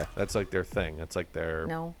Bengals say. their thing. That's like their.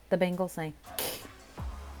 No, the Bengals say.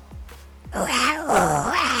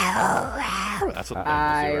 That's what the Bengals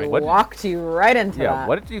I do, right? What- walked you right into Yeah. that.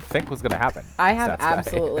 What did you think was gonna happen? I have Stats guy?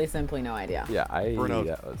 absolutely simply no idea. Yeah, Bruno,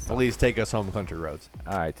 that was- please take us home country roads.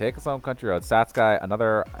 All right, take us home, country road. Stats guy,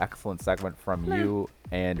 another excellent segment from you,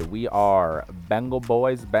 and we are Bengal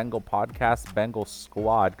boys, Bengal podcast, Bengal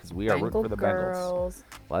squad, because we are rooting for the Bengals. girls.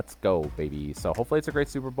 Let's go, baby. So hopefully it's a great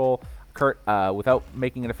Super Bowl. Kurt, without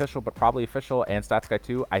making it official, but probably official, and Stats Guy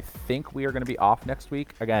too, I think we are going to be off next week.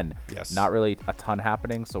 Again, Yes. not really a ton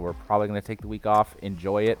happening, so we're probably going to take the week off,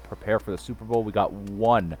 enjoy it, prepare for the Super Bowl. We got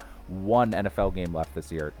one one NFL game left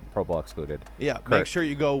this year, Pro Bowl excluded. Yeah, Kurt. make sure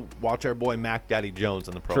you go watch our boy Mac Daddy Jones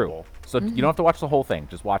in the Pro True. Bowl. So you don't have to watch the whole thing.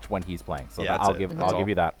 Just watch when he's playing. So Yeah, I'll that's it. That's give all.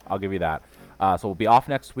 you that. I'll give you that. So we'll be off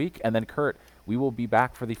next week, and then Kurt, we will be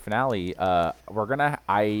back for the finale.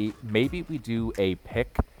 Maybe we do a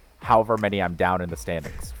pick, however many I'm down in the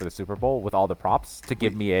standings for the Super Bowl with all the props to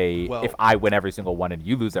give me a. well- if I win every single one and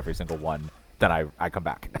you lose every single one, then I come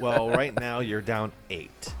back. Well, right now you're down 8.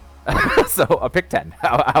 So a pick 10.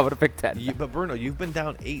 How about a pick 10? But Bruno, you've been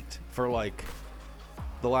down 8 for like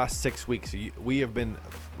the last 6 weeks. We have been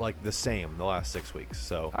like the same the last 6 weeks.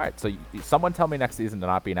 So All right. So someone tell me next season to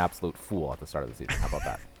not be an absolute fool at the start of the season. How about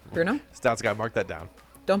that? Bruno, Stats guy, mark that down.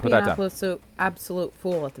 don't Put be an that down. absolute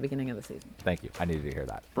fool at the beginning of the season. Thank you. I needed to hear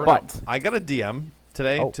that. Bruno, But I got a DM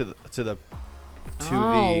today Oh. to the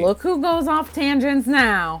Look who goes off tangents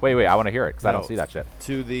now. wait. I want to hear it because I don't No. see that shit.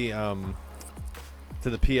 to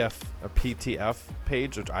the PF or PTF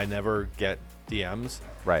page, which I never get DMs.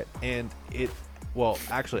 Right. And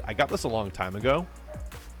actually, I got this a long time ago.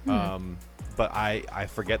 But I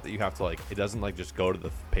forget that you have to it doesn't just go to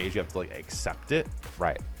the page. You have to accept it.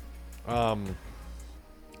 Right. I'm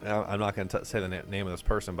not going to say the name of this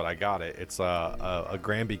person, but I got it. It's a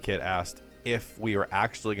Granby kid asked if we were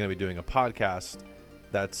actually going to be doing a podcast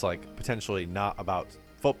that's potentially not about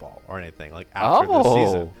football or anything after this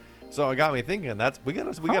season. So it got me thinking. We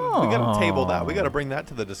gotta table that. We gotta bring that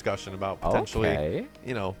to the discussion about potentially, Okay.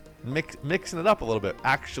 mixing it up a little bit,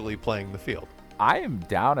 actually playing the field. I am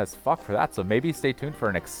down as fuck for that. So maybe stay tuned for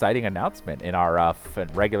an exciting announcement in our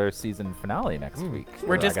regular season finale next week.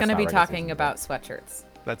 We're Or I just guess going to not be regular talking season, about sweatshirts.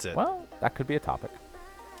 That's it. but- Well, that could be a topic.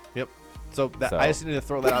 Yep. So So- I just need to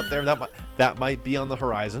throw that out there. That might be on the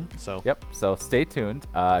horizon. So Yep. So stay tuned.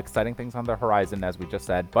 Exciting things on the horizon, as we just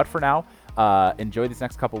said. But for now, enjoy these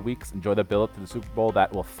next couple weeks. Enjoy the build up to the Super Bowl.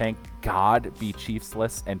 That will, thank God, be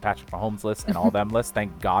Chiefs-less and Patrick Mahomes-less and all them lists.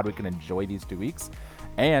 Thank God we can enjoy these 2 weeks.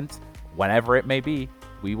 And whenever it may be,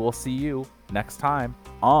 we will see you next time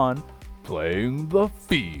on Playing the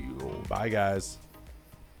Field. bye, guys.